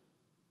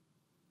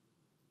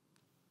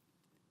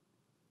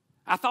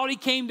 I thought he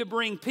came to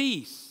bring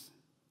peace,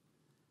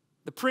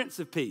 the Prince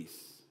of Peace.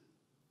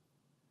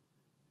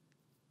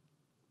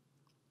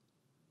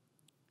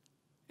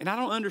 And I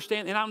don't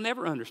understand, and I'll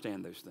never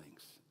understand those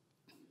things.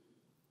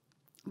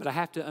 But I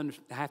have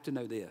to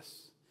know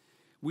this.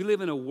 We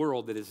live in a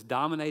world that is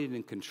dominated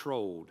and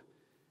controlled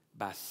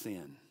by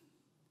sin.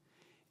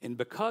 And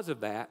because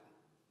of that,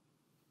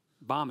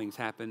 bombings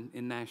happen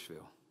in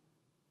Nashville.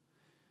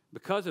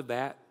 Because of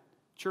that,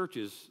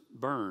 churches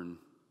burn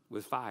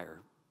with fire,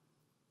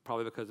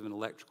 probably because of an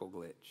electrical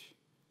glitch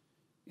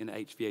in the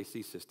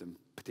HVAC system,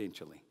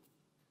 potentially.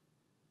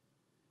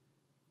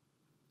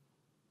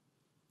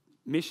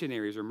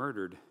 Missionaries are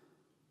murdered.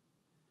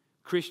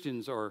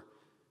 Christians are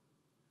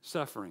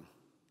suffering.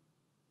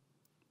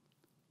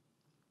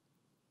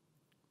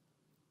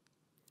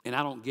 And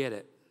I don't get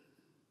it.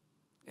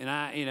 And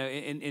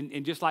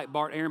and just like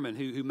Bart Ehrman,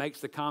 who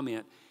makes the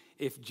comment,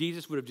 if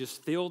Jesus would have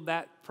just filled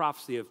that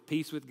prophecy of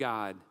peace with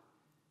God,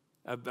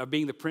 of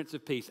being the Prince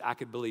of Peace, I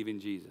could believe in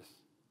Jesus.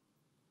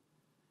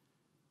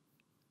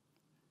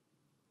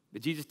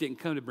 But Jesus didn't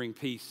come to bring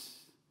peace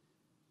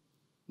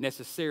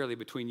necessarily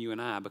between you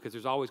and I, because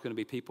there's always going to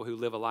be people who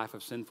live a life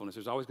of sinfulness.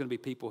 There's always going to be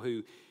people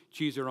who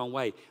choose their own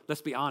way.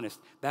 Let's be honest,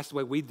 that's the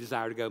way we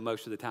desire to go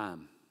most of the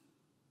time.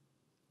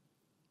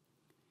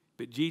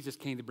 But Jesus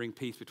came to bring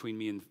peace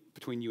between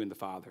you and the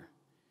Father.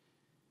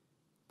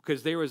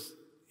 Because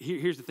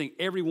here's the thing,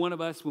 every one of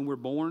us, when we're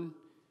born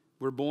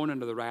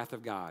under the wrath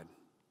of God.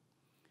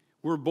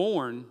 We're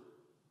born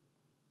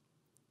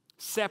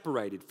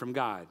separated from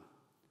God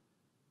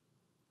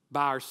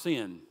by our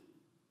sin,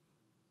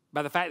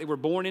 by the fact that we're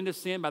born into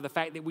sin, by the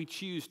fact that we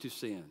choose to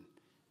sin.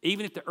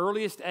 Even at the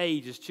earliest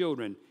age as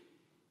children,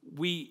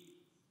 we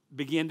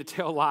begin to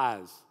tell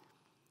lies.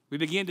 We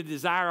begin to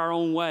desire our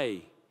own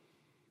way.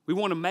 We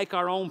want to make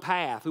our own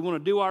path. We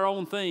want to do our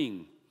own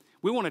thing.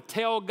 We want to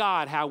tell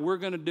God how we're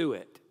going to do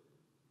it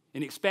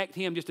and expect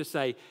Him just to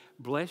say,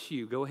 bless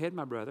you, go ahead,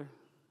 my brother.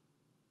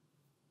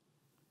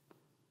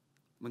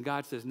 When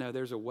God says, no,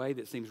 there's a way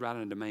that seems right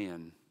unto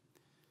man,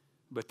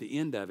 but the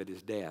end of it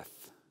is death.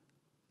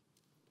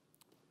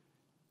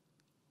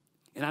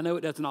 And I know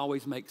it doesn't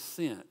always make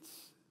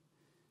sense,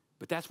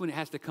 but that's when it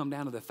has to come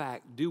down to the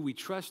fact, do we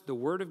trust the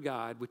Word of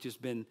God, which has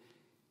been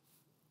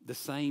the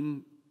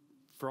same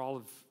for all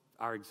of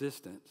our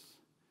existence,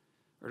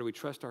 or do we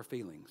trust our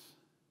feelings?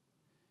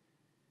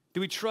 Do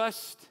we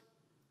trust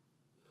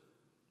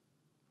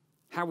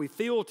how we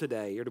feel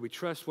today, or do we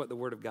trust what the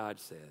Word of God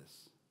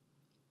says?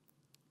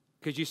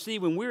 Because you see,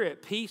 when we're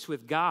at peace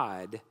with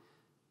God,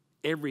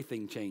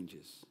 everything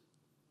changes.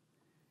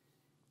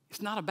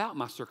 It's not about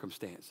my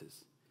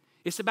circumstances.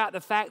 It's about the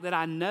fact that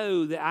I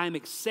know that I am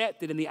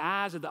accepted in the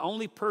eyes of the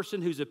only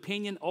person whose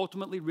opinion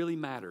ultimately really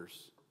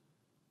matters.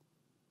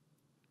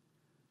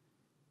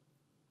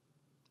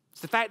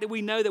 It's the fact that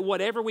we know that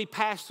whatever we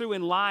pass through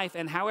in life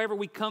and however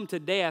we come to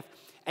death,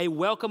 a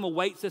welcome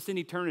awaits us in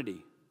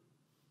eternity.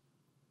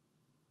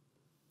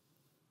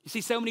 You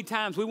see, so many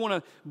times we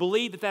want to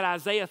believe that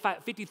Isaiah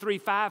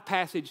 53:5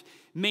 passage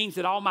means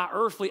that all my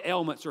earthly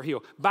ailments are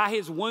healed. By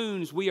His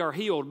wounds we are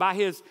healed. By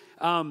His,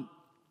 as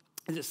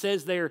it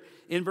says there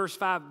in verse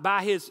 5,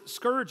 by His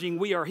scourging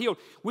we are healed.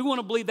 We want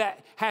to believe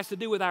that has to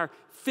do with our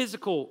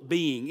physical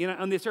being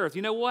on this earth.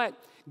 You know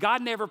what?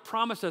 God never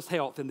promised us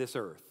health in this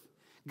earth.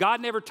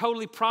 God never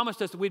totally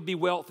promised us that we'd be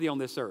wealthy on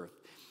this earth.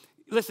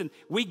 Listen,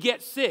 we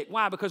get sick.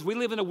 Why? Because we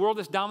live in a world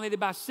that's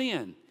dominated by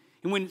sin.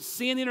 And when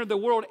sin entered the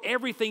world,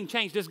 everything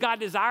changed. Does God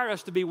desire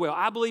us to be well?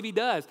 I believe He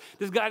does.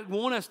 Does God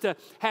want us to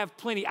have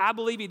plenty? I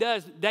believe He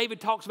does.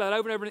 David talks about it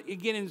over and over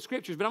again in the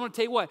Scriptures. But I'm going to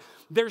tell you what,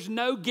 there's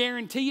no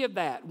guarantee of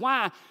that.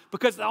 Why?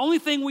 Because the only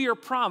thing we are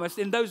promised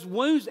in those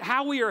wounds,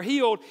 how we are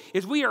healed,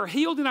 is we are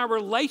healed in our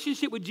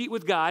relationship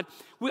with God.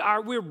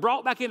 We're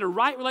brought back into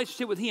right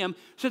relationship with Him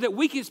so that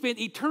we can spend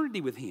eternity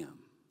with Him.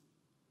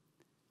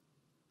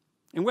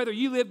 And whether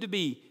you live to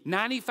be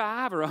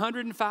 95 or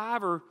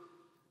 105 or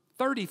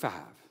 35,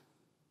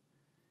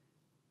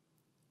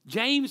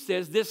 James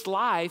says this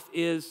life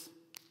is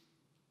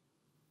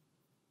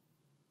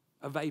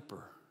a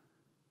vapor.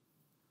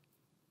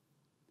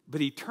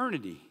 But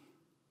eternity,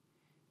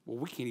 well,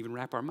 we can't even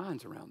wrap our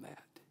minds around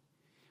that.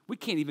 We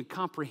can't even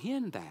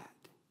comprehend that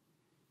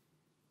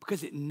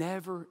because it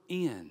never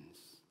ends.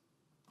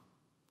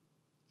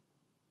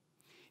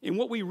 And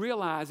what we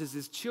realize is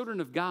as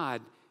children of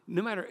God,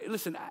 no matter,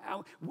 listen,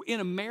 in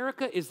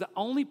America is the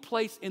only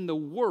place in the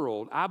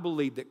world, I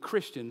believe, that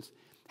Christians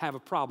have a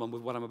problem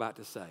with what I'm about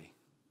to say.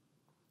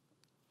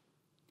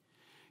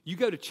 You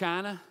go to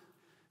China,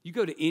 you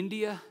go to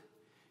India,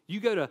 you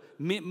go to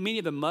many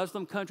of the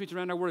Muslim countries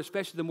around our world,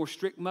 especially the more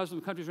strict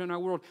Muslim countries around our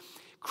world,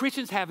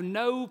 Christians have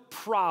no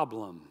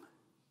problem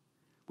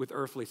with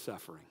earthly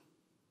suffering,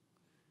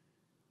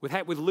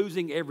 with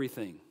losing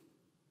everything.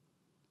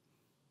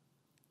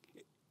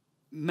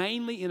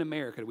 Mainly in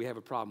America, we have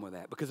a problem with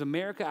that because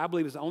America, I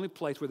believe, is the only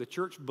place where the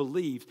church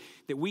believes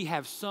that we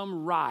have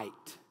some right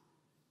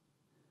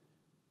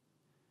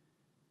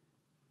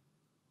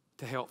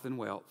to health and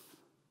wealth,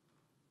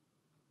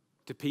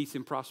 to peace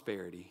and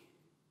prosperity,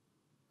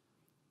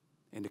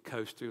 and to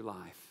coast through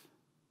life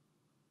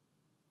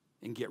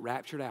and get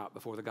raptured out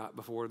before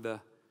the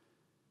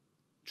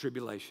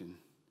tribulation,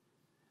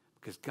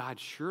 because God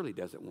surely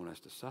doesn't want us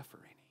to suffer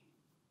any.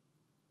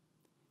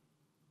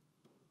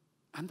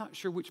 I'm not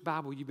sure which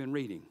Bible you've been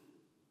reading,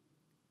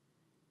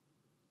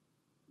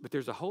 but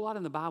there's a whole lot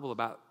in the Bible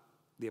about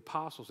the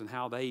apostles and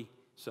how they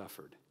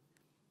suffered.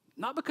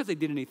 Not because they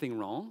did anything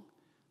wrong,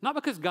 not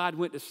because God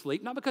went to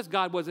sleep, not because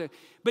God wasn't,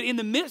 but in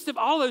the midst of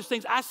all those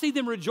things, I see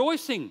them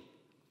rejoicing.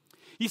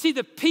 You see,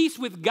 the peace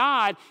with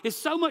God is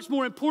so much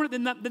more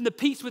important than the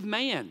peace with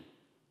man.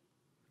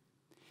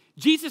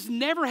 Jesus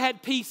never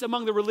had peace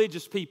among the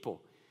religious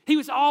people. He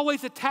was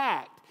always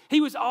attacked. He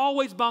was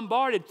always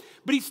bombarded,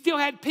 but he still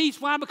had peace.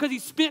 Why? Because he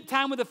spent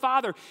time with the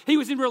Father. He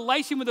was in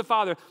relation with the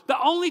Father.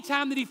 The only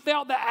time that he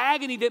felt the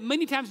agony that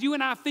many times you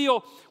and I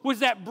feel was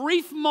that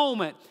brief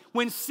moment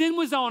when sin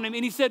was on him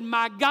and he said,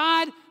 my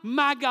God,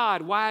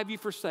 why have you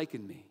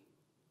forsaken me?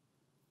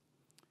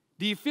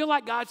 Do you feel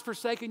like God's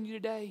forsaken you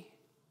today?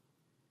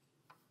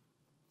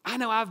 I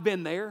know I've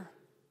been there.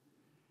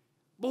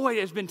 Boy,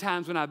 there's been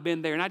times when I've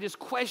been there and I just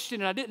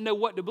questioned and I didn't know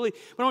what to believe.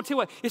 But I'll tell you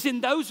what, it's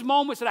in those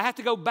moments that I have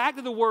to go back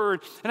to the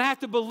Word and I have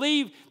to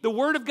believe the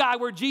Word of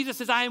God where Jesus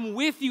says, I am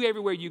with you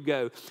everywhere you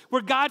go.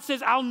 Where God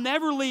says, I'll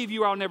never leave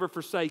you, I'll never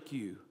forsake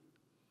you.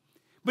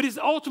 But his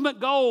ultimate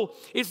goal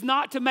is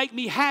not to make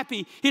me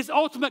happy. His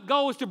ultimate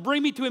goal is to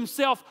bring me to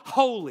himself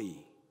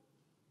holy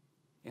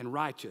and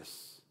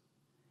righteous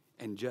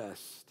and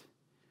just.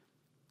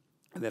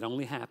 And that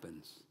only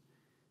happens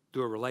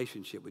through a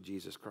relationship with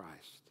Jesus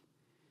Christ.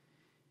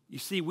 You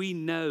see, we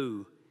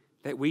know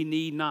that we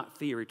need not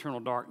fear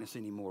eternal darkness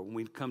anymore when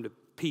we come to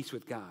peace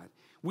with God.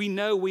 We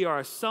know we are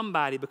a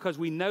somebody because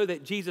we know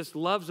that Jesus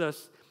loves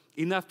us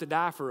enough to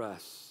die for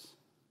us.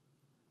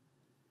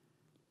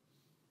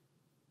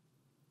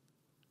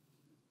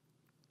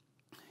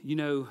 You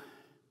know,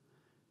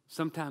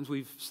 sometimes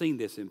we've seen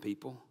this in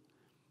people.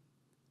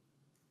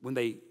 When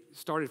they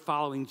started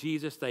following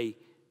Jesus, they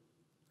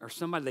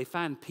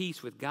find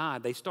peace with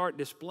God. They start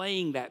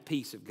displaying that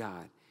peace of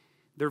God.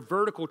 Their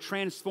vertical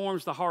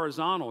transforms the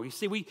horizontal. You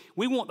see, we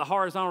want the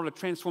horizontal to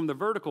transform the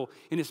vertical,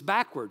 and it's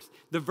backwards.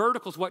 The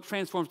vertical is what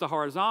transforms the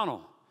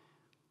horizontal.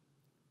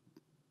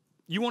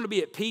 You want to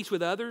be at peace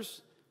with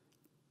others?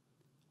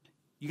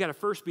 You got to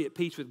first be at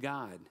peace with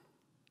God.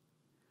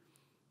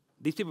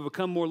 These people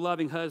become more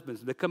loving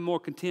husbands. They become more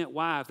content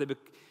wives. They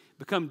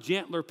become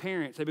gentler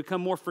parents. They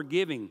become more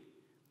forgiving.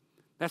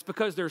 That's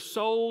because their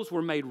souls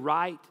were made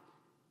right,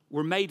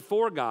 were made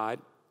for God.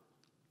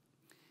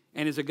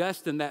 And as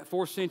Augustine, that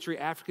 4th century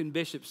African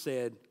bishop,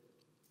 said,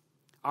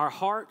 our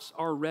hearts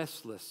are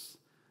restless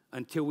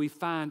until we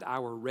find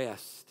our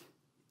rest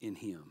in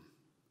him.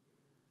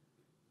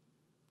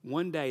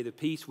 One day, the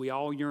peace we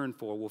all yearn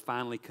for will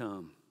finally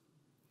come.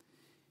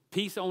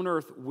 Peace on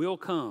earth will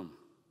come,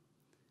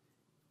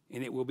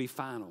 and it will be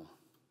final.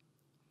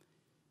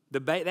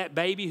 That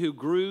baby who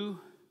grew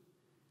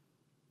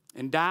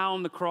and died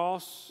on the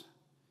cross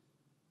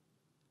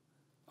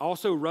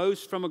also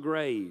rose from a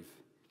grave.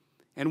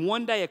 And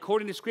one day,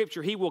 according to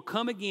Scripture, he will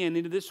come again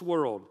into this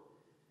world,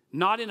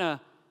 not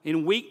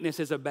in weakness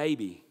as a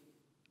baby,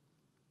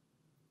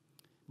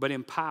 but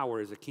in power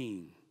as a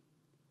king.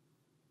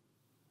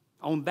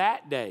 On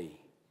that day,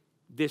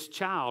 this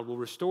child will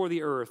restore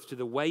the earth to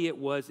the way it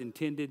was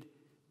intended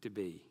to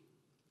be.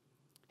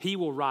 He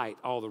will right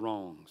all the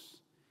wrongs.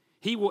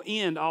 He will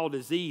end all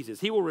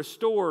diseases. He will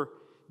restore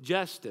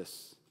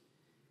justice.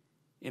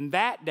 In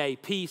that day,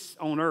 peace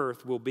on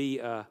earth will be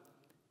a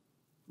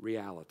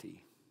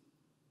reality.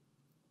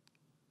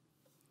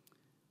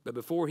 But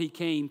before he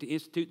came to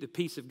institute the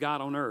peace of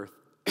God on earth,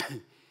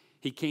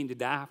 he came to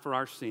die for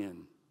our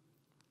sin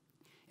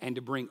and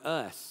to bring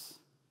us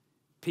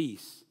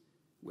peace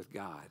with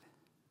God.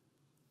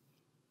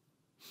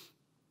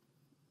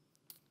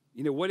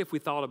 You know, what if we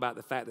thought about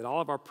the fact that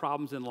all of our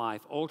problems in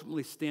life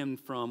ultimately stemmed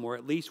from, or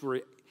at least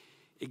were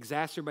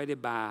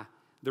exacerbated by,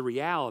 the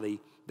reality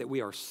that we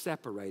are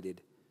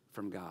separated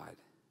from God?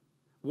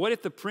 What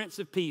if the Prince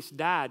of Peace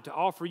died to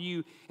offer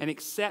you an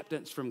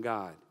acceptance from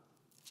God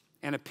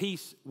and a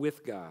peace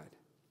with God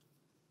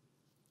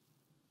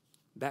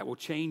that will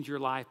change your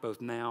life both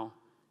now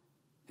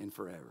and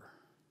forever?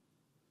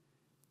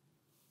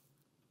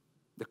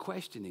 The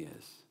question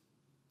is,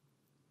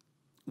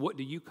 what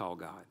do you call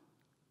God?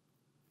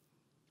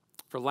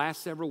 For the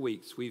last several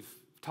weeks, we've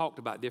talked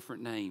about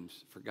different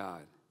names for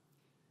God.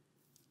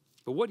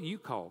 But what do you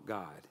call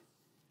God?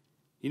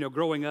 You know,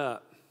 growing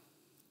up,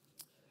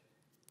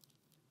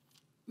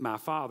 my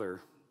father's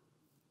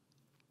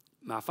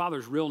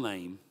real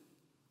name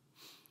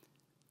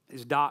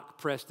is Doc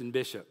Preston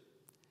Bishop.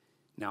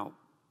 Now,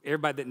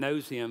 everybody that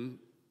knows him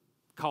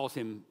calls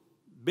him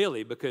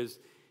Billy, because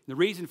the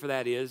reason for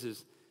that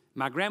is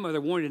my grandmother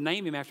wanted to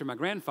name him after my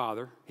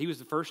grandfather. He was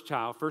the first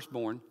child,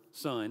 firstborn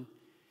son.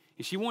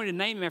 And she wanted to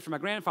name him after my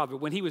grandfather.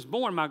 But when he was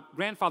born, my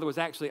grandfather was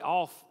actually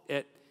off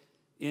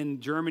in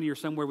Germany or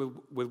somewhere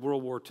with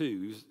World War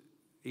II.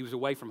 He was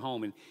away from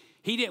home. And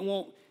he didn't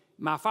want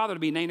my father to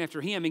be named after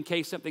him in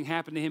case something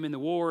happened to him in the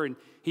war. And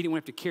he didn't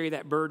want to have to carry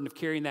that burden of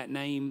carrying that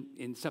name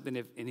in something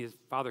and his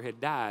father had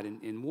died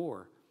in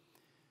war.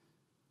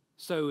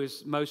 So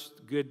as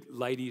most good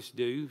ladies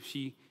do,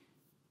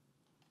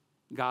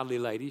 godly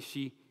ladies,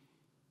 she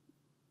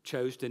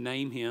chose to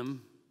name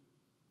him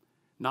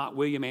not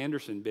William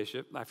Anderson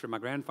Bishop after my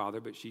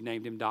grandfather, but she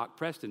named him Doc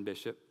Preston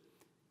Bishop.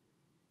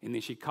 And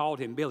then she called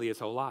him Billy his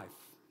whole life.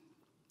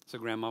 So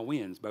grandma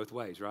wins both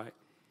ways, right?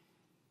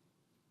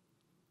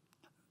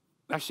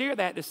 I share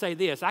that to say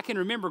this. I can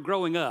remember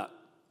growing up,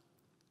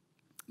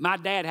 my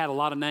dad had a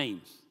lot of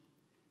names.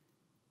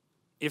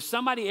 If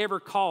somebody ever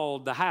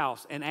called the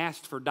house and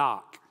asked for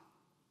Doc,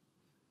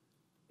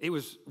 it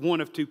was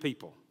one of two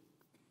people.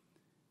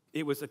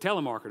 It was a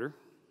telemarketer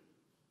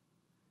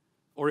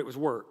or it was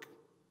work.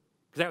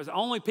 Because that was the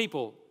only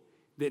people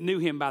that knew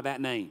him by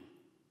that name.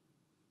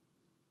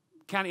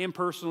 Kind of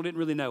impersonal, didn't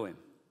really know him.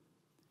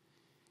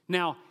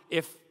 Now,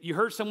 if you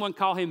heard someone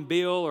call him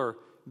Bill or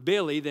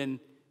Billy, then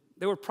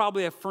they were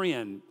probably a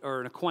friend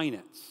or an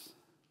acquaintance.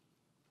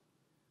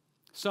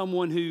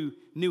 Someone who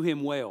knew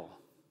him well.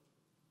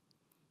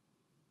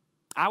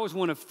 I was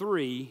one of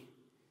three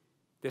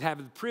that had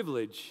the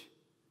privilege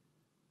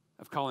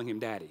of calling him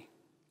Daddy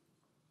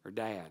or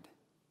Dad.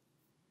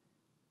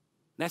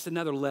 That's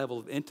another level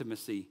of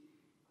intimacy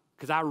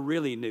because I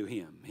really knew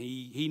him.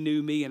 He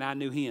knew me and I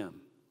knew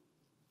him.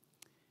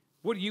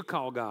 What do you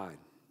call God?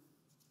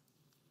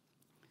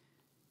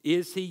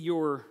 Is he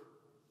your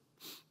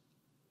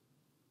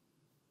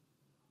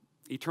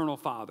eternal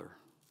Father?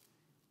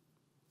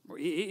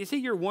 Is he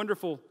your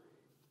wonderful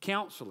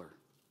counselor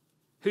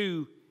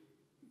who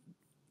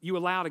you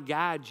allow to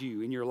guide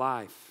you in your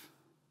life,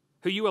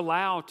 who you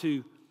allow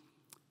to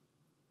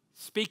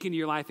speak into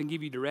your life and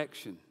give you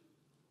direction?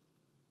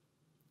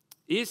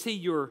 Is he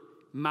your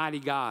mighty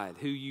God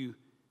who you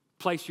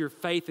place your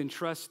faith and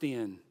trust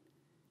in,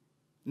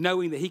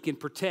 knowing that he can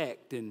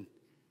protect and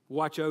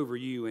watch over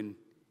you and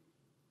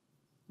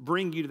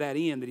bring you to that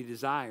end that he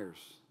desires?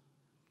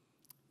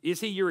 Is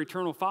he your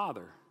eternal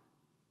Father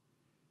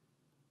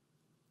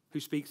who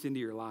speaks into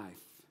your life?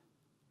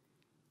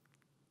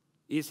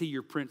 Is he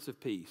your Prince of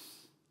Peace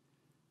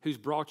who's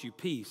brought you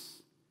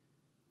peace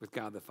with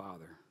God the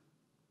Father?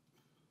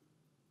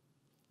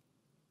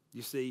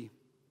 You see,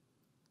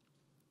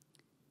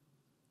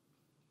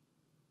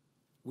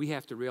 we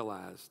have to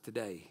realize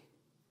today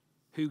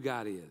who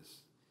God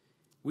is.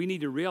 We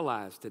need to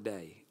realize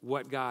today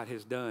what God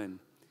has done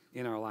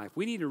in our life.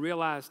 We need to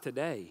realize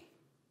today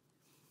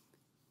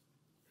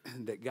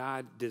that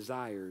God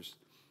desires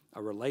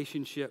a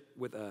relationship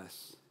with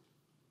us.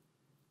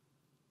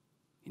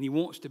 And he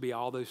wants to be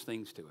all those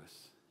things to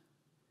us.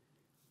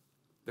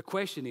 The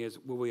question is,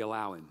 will we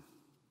allow him?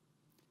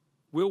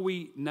 Will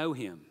we know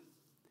him?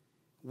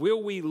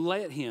 Will we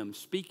let him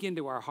speak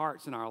into our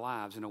hearts and our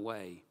lives in a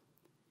way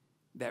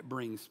that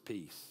brings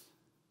peace?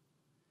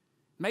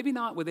 Maybe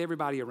not with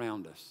everybody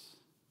around us.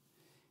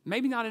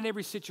 Maybe not in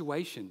every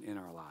situation in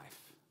our life.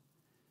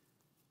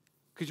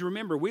 Because you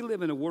remember, we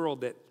live in a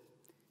world that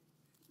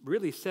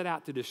really set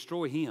out to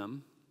destroy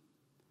him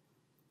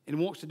and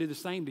wants to do the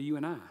same to you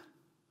and I.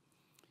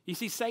 You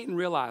see, Satan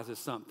realizes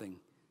something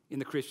in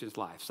the Christian's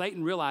life.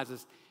 Satan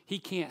realizes he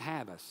can't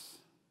have us.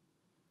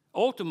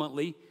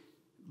 Ultimately,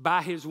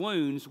 by his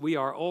wounds, we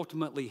are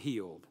ultimately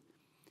healed.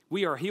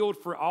 We are healed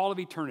for all of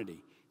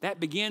eternity. That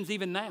begins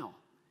even now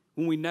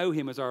when we know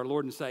him as our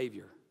Lord and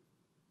Savior.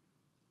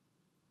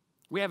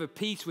 We have a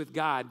peace with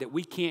God that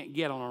we can't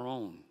get on our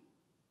own.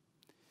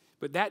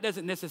 But that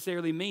doesn't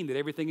necessarily mean that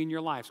everything in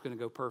your life is going to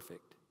go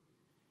perfect.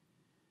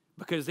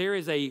 Because there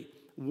is a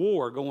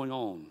war going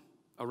on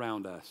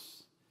around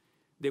us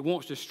that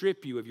wants to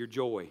strip you of your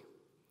joy,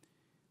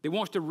 that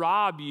wants to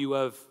rob you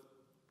of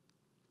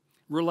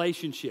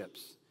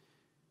relationships,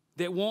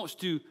 that wants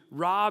to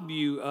rob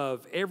you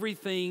of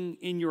everything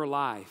in your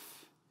life,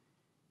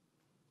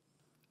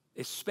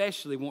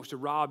 especially wants to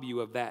rob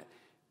you of that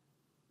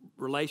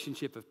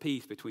relationship of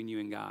peace between you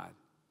and God.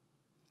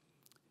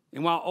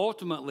 And while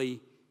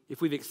ultimately, if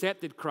we've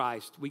accepted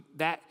Christ,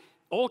 that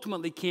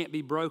ultimately can't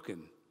be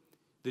broken.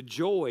 The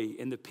joy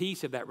and the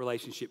peace of that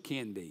relationship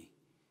can be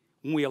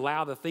when we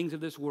allow the things of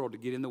this world to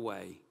get in the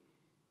way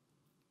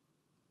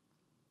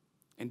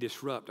and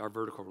disrupt our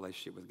vertical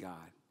relationship with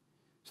God.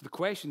 So the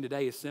question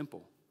today is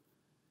simple.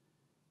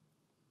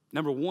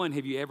 Number one,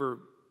 have you ever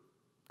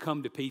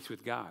come to peace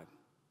with God?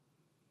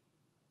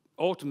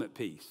 Ultimate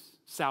peace,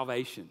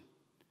 salvation.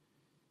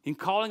 in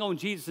calling on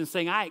Jesus and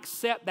saying, I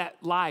accept that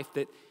life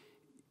that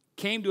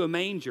came to a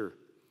manger,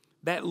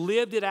 that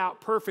lived it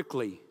out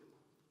perfectly,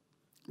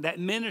 that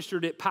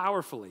ministered it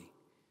powerfully,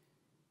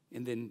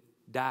 and then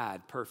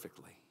died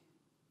perfectly,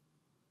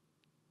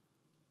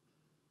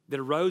 that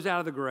arose out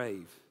of the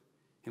grave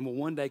and will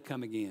one day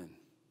come again.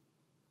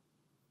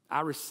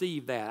 I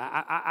receive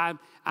that.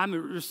 I'm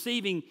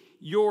receiving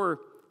your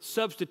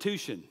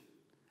substitution.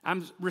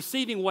 I'm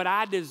receiving what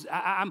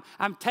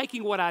I'm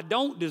taking what I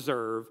don't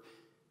deserve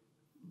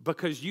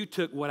because you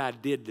took what I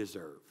did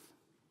deserve.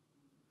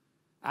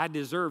 I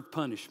deserved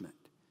punishment.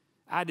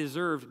 I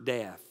deserved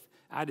death.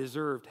 I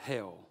deserved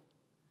hell.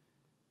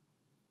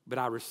 But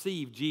I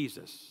received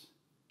Jesus.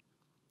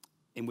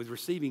 And with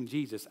receiving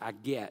Jesus, I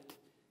get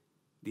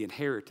the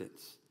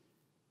inheritance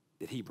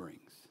that he brings.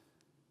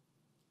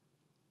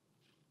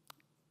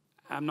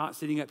 I'm not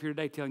sitting up here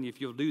today telling you if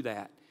you'll do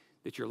that,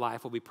 that your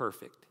life will be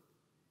perfect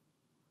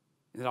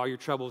and that all your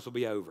troubles will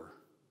be over.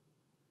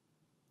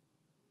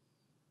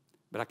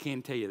 But I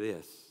can tell you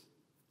this.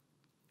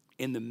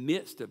 In the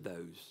midst of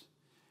those,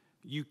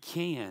 you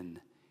can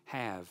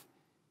have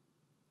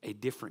a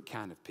different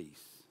kind of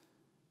peace.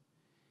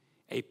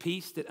 A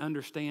peace that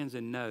understands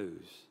and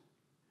knows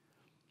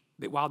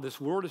that while this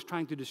world is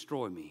trying to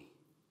destroy me,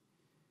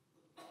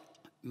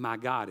 my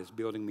God is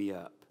building me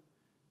up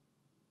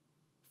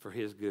for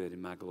his good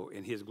and my glory,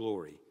 and his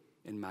glory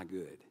and my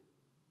good.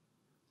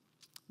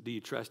 Do you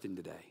trust him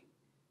today?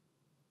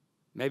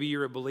 Maybe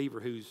you're a believer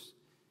who's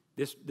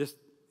this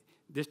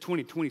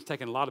 2020 is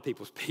taking a lot of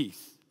people's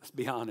peace. Let's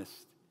be honest.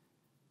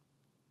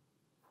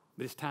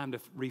 But it's time to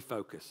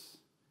refocus.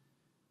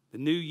 The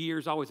new year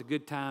is always a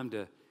good time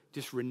to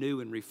just renew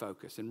and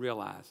refocus and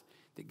realize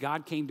that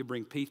God came to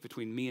bring peace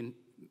between me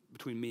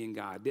and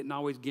God. Didn't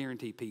always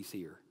guarantee peace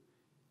here.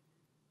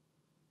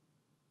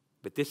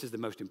 But this is the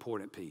most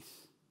important piece.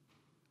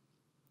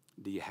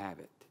 Do you have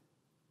it?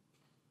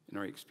 And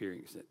are you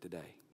experiencing it today?